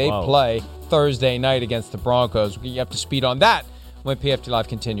this week. They play Thursday night against the Broncos. We'll get you up to speed on that when PFT Live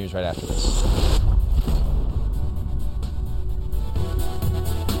continues right after this.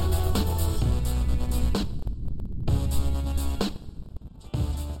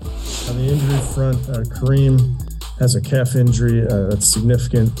 On the injury front, Kareem has a calf injury that's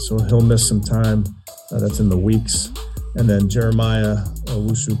significant, so he'll miss some time. That's in the weeks. And then Jeremiah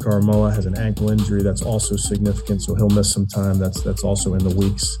Owusu-Koramoah has an ankle injury that's also significant, so he'll miss some time. That's also in the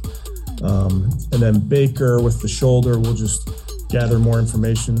weeks. And then Baker with the shoulder, we'll just gather more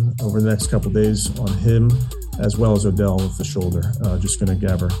information over the next couple of days on him, as well as Odell with the shoulder. Just going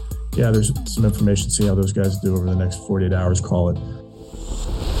to gather some information, see how those guys do over the next 48 hours, call it.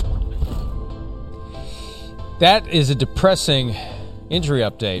 That is a depressing injury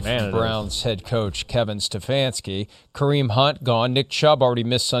update from Browns head coach Kevin Stefanski. Kareem Hunt gone. Nick Chubb already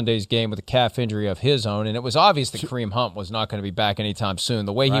missed Sunday's game with a calf injury of his own, and it was obvious that Kareem Hunt was not going to be back anytime soon.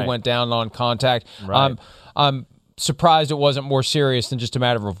 The way he went down on contact, I'm surprised it wasn't more serious than just a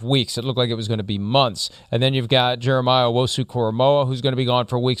matter of weeks. It looked like it was going to be months. And then you've got Jeremiah Owusu-Koramoah, who's going to be gone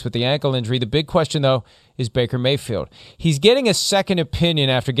for weeks with the ankle injury. The big question, though, is Baker Mayfield. He's getting a second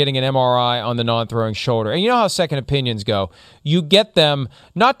opinion after getting an MRI on the non-throwing shoulder. And you know how second opinions go. You get them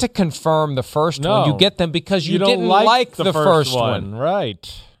not to confirm the first one. You get them because you didn't like the first one.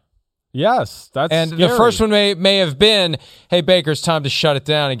 Right. Yes, that's and scary. The first one may have been, hey, Baker, it's time to shut it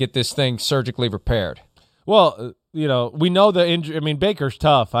down and get this thing surgically repaired. Well, we know the injury. I mean, Baker's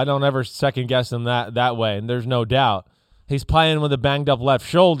tough. I don't ever second guess him that way, and there's no doubt. He's playing with a banged up left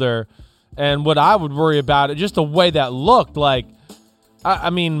shoulder, and what I would worry about, just the way that looked like,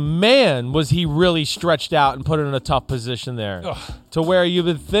 I mean, man, was he really stretched out and put in a tough position there. To where you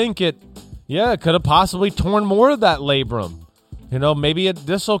would think it could have possibly torn more of that labrum. Maybe it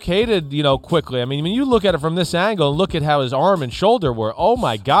dislocated, quickly. I mean, when you look at it from this angle and look at how his arm and shoulder were, oh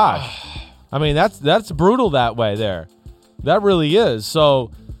my gosh. I mean, that's brutal that way there. That really is.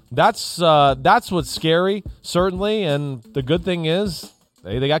 So that's what's scary, certainly. And the good thing is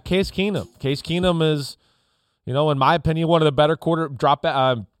they got Case Keenum. Case Keenum is, in my opinion, one of the better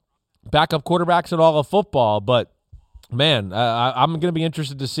backup quarterbacks in all of football. But, man, I'm going to be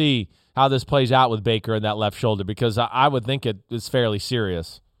interested to see how this plays out with Baker and that left shoulder, because I would think it is fairly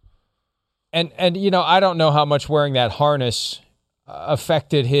serious. And I don't know how much wearing that harness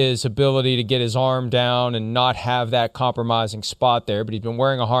affected his ability to get his arm down and not have that compromising spot there, but he's been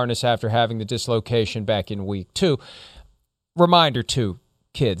wearing a harness after having the dislocation back in week 2. Reminder, too,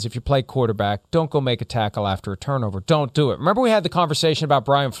 kids, if you play quarterback, don't go make a tackle after a turnover. Don't do it. Remember we had the conversation about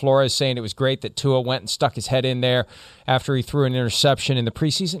Brian Flores saying it was great that Tua went and stuck his head in there after he threw an interception in the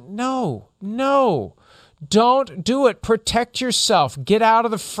preseason? No. Don't do it. Protect yourself. Get out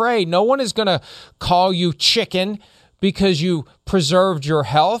of the fray. No one is going to call you chicken because you preserved your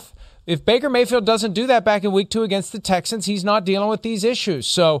health. If Baker Mayfield doesn't do that back in week 2 against the Texans, he's not dealing with these issues.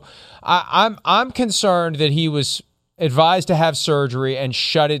 So I'm concerned that he was advised to have surgery and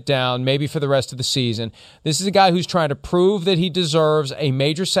shut it down maybe for the rest of the season. This is a guy who's trying to prove that he deserves a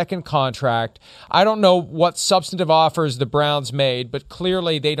major second contract. I don't know what substantive offers the Browns made, but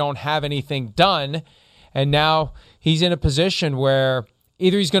clearly they don't have anything done. And now he's in a position where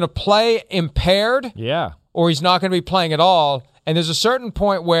either he's going to play impaired or he's not going to be playing at all. And there's a certain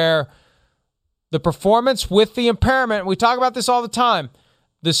point where the performance with the impairment, we talk about this all the time,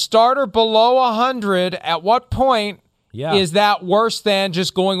 the starter below 100, at what point is that worse than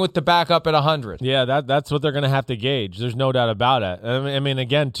just going with the backup at 100? Yeah, that's what they're going to have to gauge. There's no doubt about it. I mean,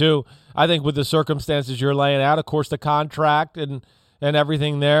 again, too, I think with the circumstances you're laying out, of course, the contract and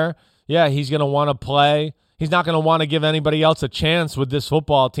everything there, he's going to want to play. He's not going to want to give anybody else a chance with this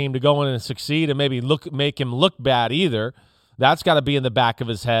football team to go in and succeed and maybe make him look bad either. That's got to be in the back of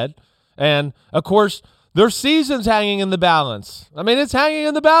his head. And, of course, their season's hanging in the balance. I mean, it's hanging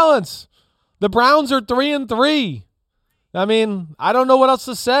in the balance. The Browns are 3-3. I mean, I don't know what else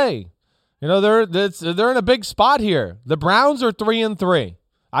to say. They're in a big spot here. The Browns are 3-3.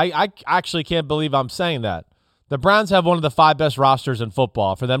 I actually can't believe I'm saying that. The Browns have one of the 5 best rosters in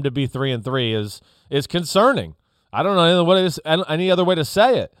football. For them to be 3-3 is concerning. I don't know any other way to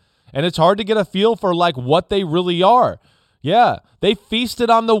say it. And it's hard to get a feel for what they really are. Yeah, they feasted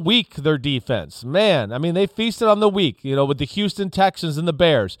on the weak, their defense. Man, I mean, they feasted on the weak, with the Houston Texans and the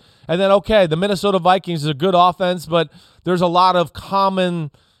Bears. And then, the Minnesota Vikings is a good offense, but there's a lot of common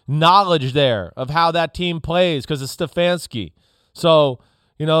knowledge there of how that team plays because of Stefanski. So,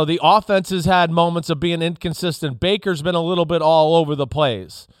 the offense has had moments of being inconsistent. Baker's been a little bit all over the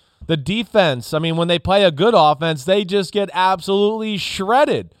place. The defense, I mean, when they play a good offense, they just get absolutely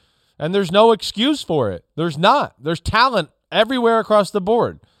shredded. And there's no excuse for it. There's not. There's talent everywhere across the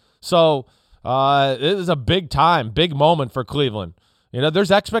board. So it is a big moment for Cleveland. There's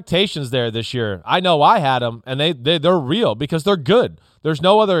expectations there this year. I know I had them, and they're real because they're good. There's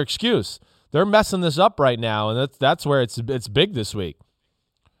no other excuse. They're messing this up right now, and that's where it's big this week.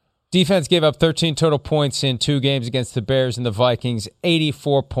 Defense gave up 13 total points in 2 games against the Bears and the Vikings,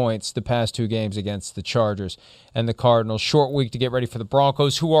 84 points the past 2 games against the Chargers and the Cardinals. Short week to get ready for the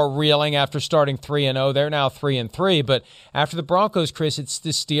Broncos, who are reeling after starting 3-0. They're now 3-3, but after the Broncos, Chris, it's the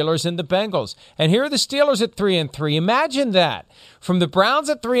Steelers and the Bengals. And here are the Steelers at 3-3. Imagine that. From the Browns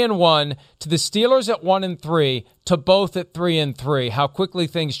at 3-1 to the Steelers at 1-3 to both at 3-3. How quickly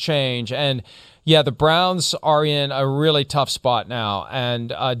things change. And yeah, the Browns are in a really tough spot now,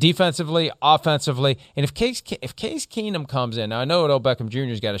 and defensively, offensively, and if Case Keenum comes in, now I know Odell Beckham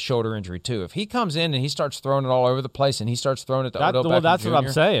Jr.'s got a shoulder injury too. If he comes in and he starts throwing it all over the place, and he starts throwing it to Odell Beckham that's Jr., what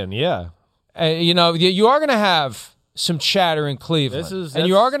I'm saying. Yeah, you are going to have some chatter in Cleveland, and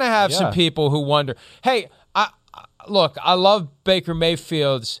you are going to have some people who wonder, hey, look, I love Baker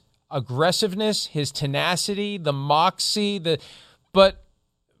Mayfield's aggressiveness, his tenacity, the moxie, but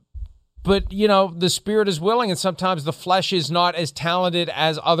the spirit is willing, and sometimes the flesh is not as talented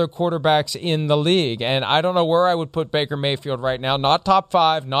as other quarterbacks in the league. And I don't know where I would put Baker Mayfield right now. Not top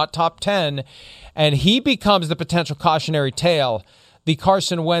 5, not top 10. And he becomes the potential cautionary tale, the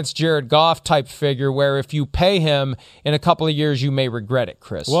Carson Wentz, Jared Goff type figure, where if you pay him in a couple of years, you may regret it,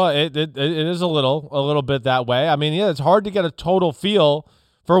 Chris. Well, it is a little bit that way. I mean, it's hard to get a total feel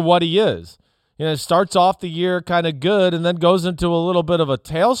for what he is. It starts off the year kind of good and then goes into a little bit of a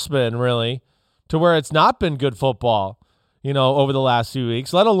tailspin, really, to where it's not been good football, over the last few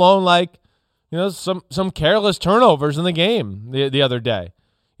weeks, let alone some careless turnovers in the game the other day.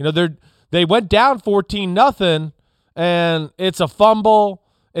 They went down 14-0, and it's a fumble,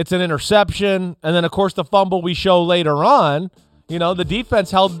 it's an interception, and then, of course, the fumble we show later on. The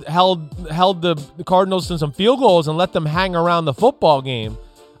defense held the Cardinals to some field goals and let them hang around the football game.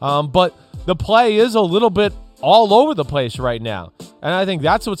 But the play is a little bit all over the place right now. And I think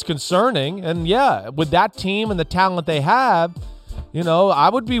that's what's concerning. And, yeah, with that team and the talent they have, I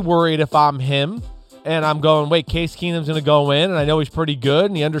would be worried if I'm him and I'm going, wait, Case Keenum's going to go in, and I know he's pretty good,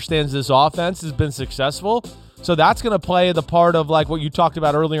 and he understands this offense has been successful. So that's going to play the part of, like, what you talked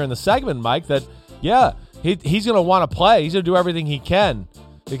about earlier in the segment, Mike, that, yeah, he's going to want to play. He's going to do everything he can,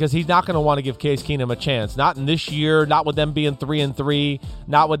 because he's not going to want to give Case Keenum a chance. Not in this year, not with them being 3-3,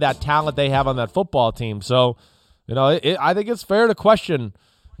 not with that talent they have on that football team. So, I think it's fair to question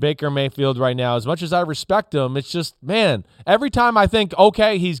Baker Mayfield right now. As much as I respect him, it's just, man, every time I think,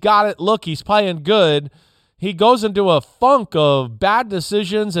 okay, he's got it, look, he's playing good, he goes into a funk of bad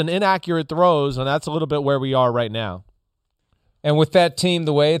decisions and inaccurate throws, and that's a little bit where we are right now. And with that team,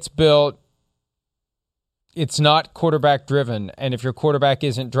 the way it's built, it's not quarterback driven, and if your quarterback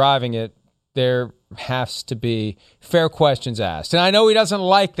isn't driving it, there has to be fair questions asked. And I know he doesn't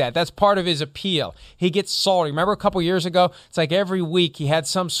like that. That's part of his appeal. He gets salty. Remember a couple years ago, it's like every week he had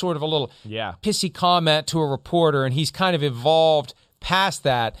some sort of a little pissy comment to a reporter, and he's kind of evolved past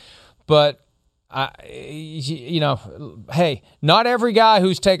that. But, hey, not every guy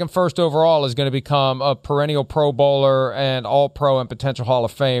who's taken first overall is going to become a perennial Pro Bowler and All-Pro and potential Hall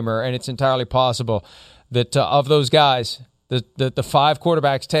of Famer, and it's entirely possible that of those guys, the 5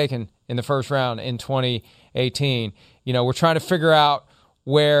 quarterbacks taken in the first round in 2018, we're trying to figure out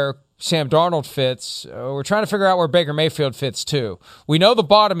where Sam Darnold fits. We're trying to figure out where Baker Mayfield fits too. We know the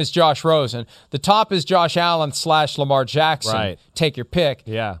bottom is Josh Rosen. The top is Josh Allen / Lamar Jackson. Right. Take your pick.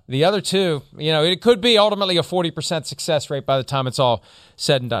 Yeah. The other two, it could be ultimately a 40% success rate by the time it's all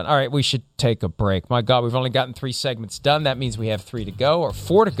said and done. All right, we should take a break. My God, we've only gotten 3 segments done. That means we have 3 to go or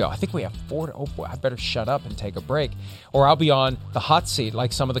 4 to go. I think we have 4 to. Oh boy, I better shut up and take a break, or I'll be on the hot seat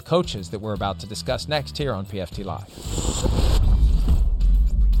like some of the coaches that we're about to discuss next here on PFT Live.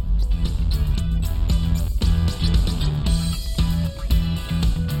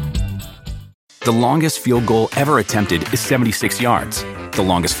 The longest field goal ever attempted is 76 yards. The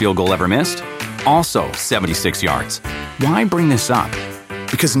longest field goal ever missed? Also 76 yards. Why bring this up?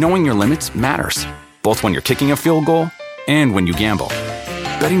 Because knowing your limits matters, both when you're kicking a field goal and when you gamble.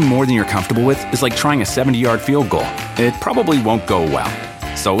 Betting more than you're comfortable with is like trying a 70-yard field goal. It probably won't go well.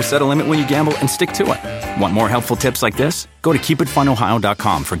 So set a limit when you gamble and stick to it. Want more helpful tips like this? Go to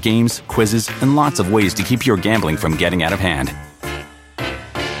keepitfunohio.com for games, quizzes, and lots of ways to keep your gambling from getting out of hand.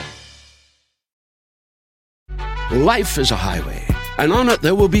 Life is a highway, and on it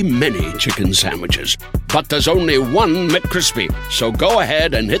there will be many chicken sandwiches. But there's only one McCrispy. So go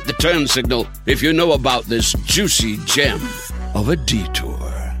ahead and hit the turn signal if you know about this juicy gem of a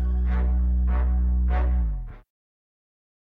detour.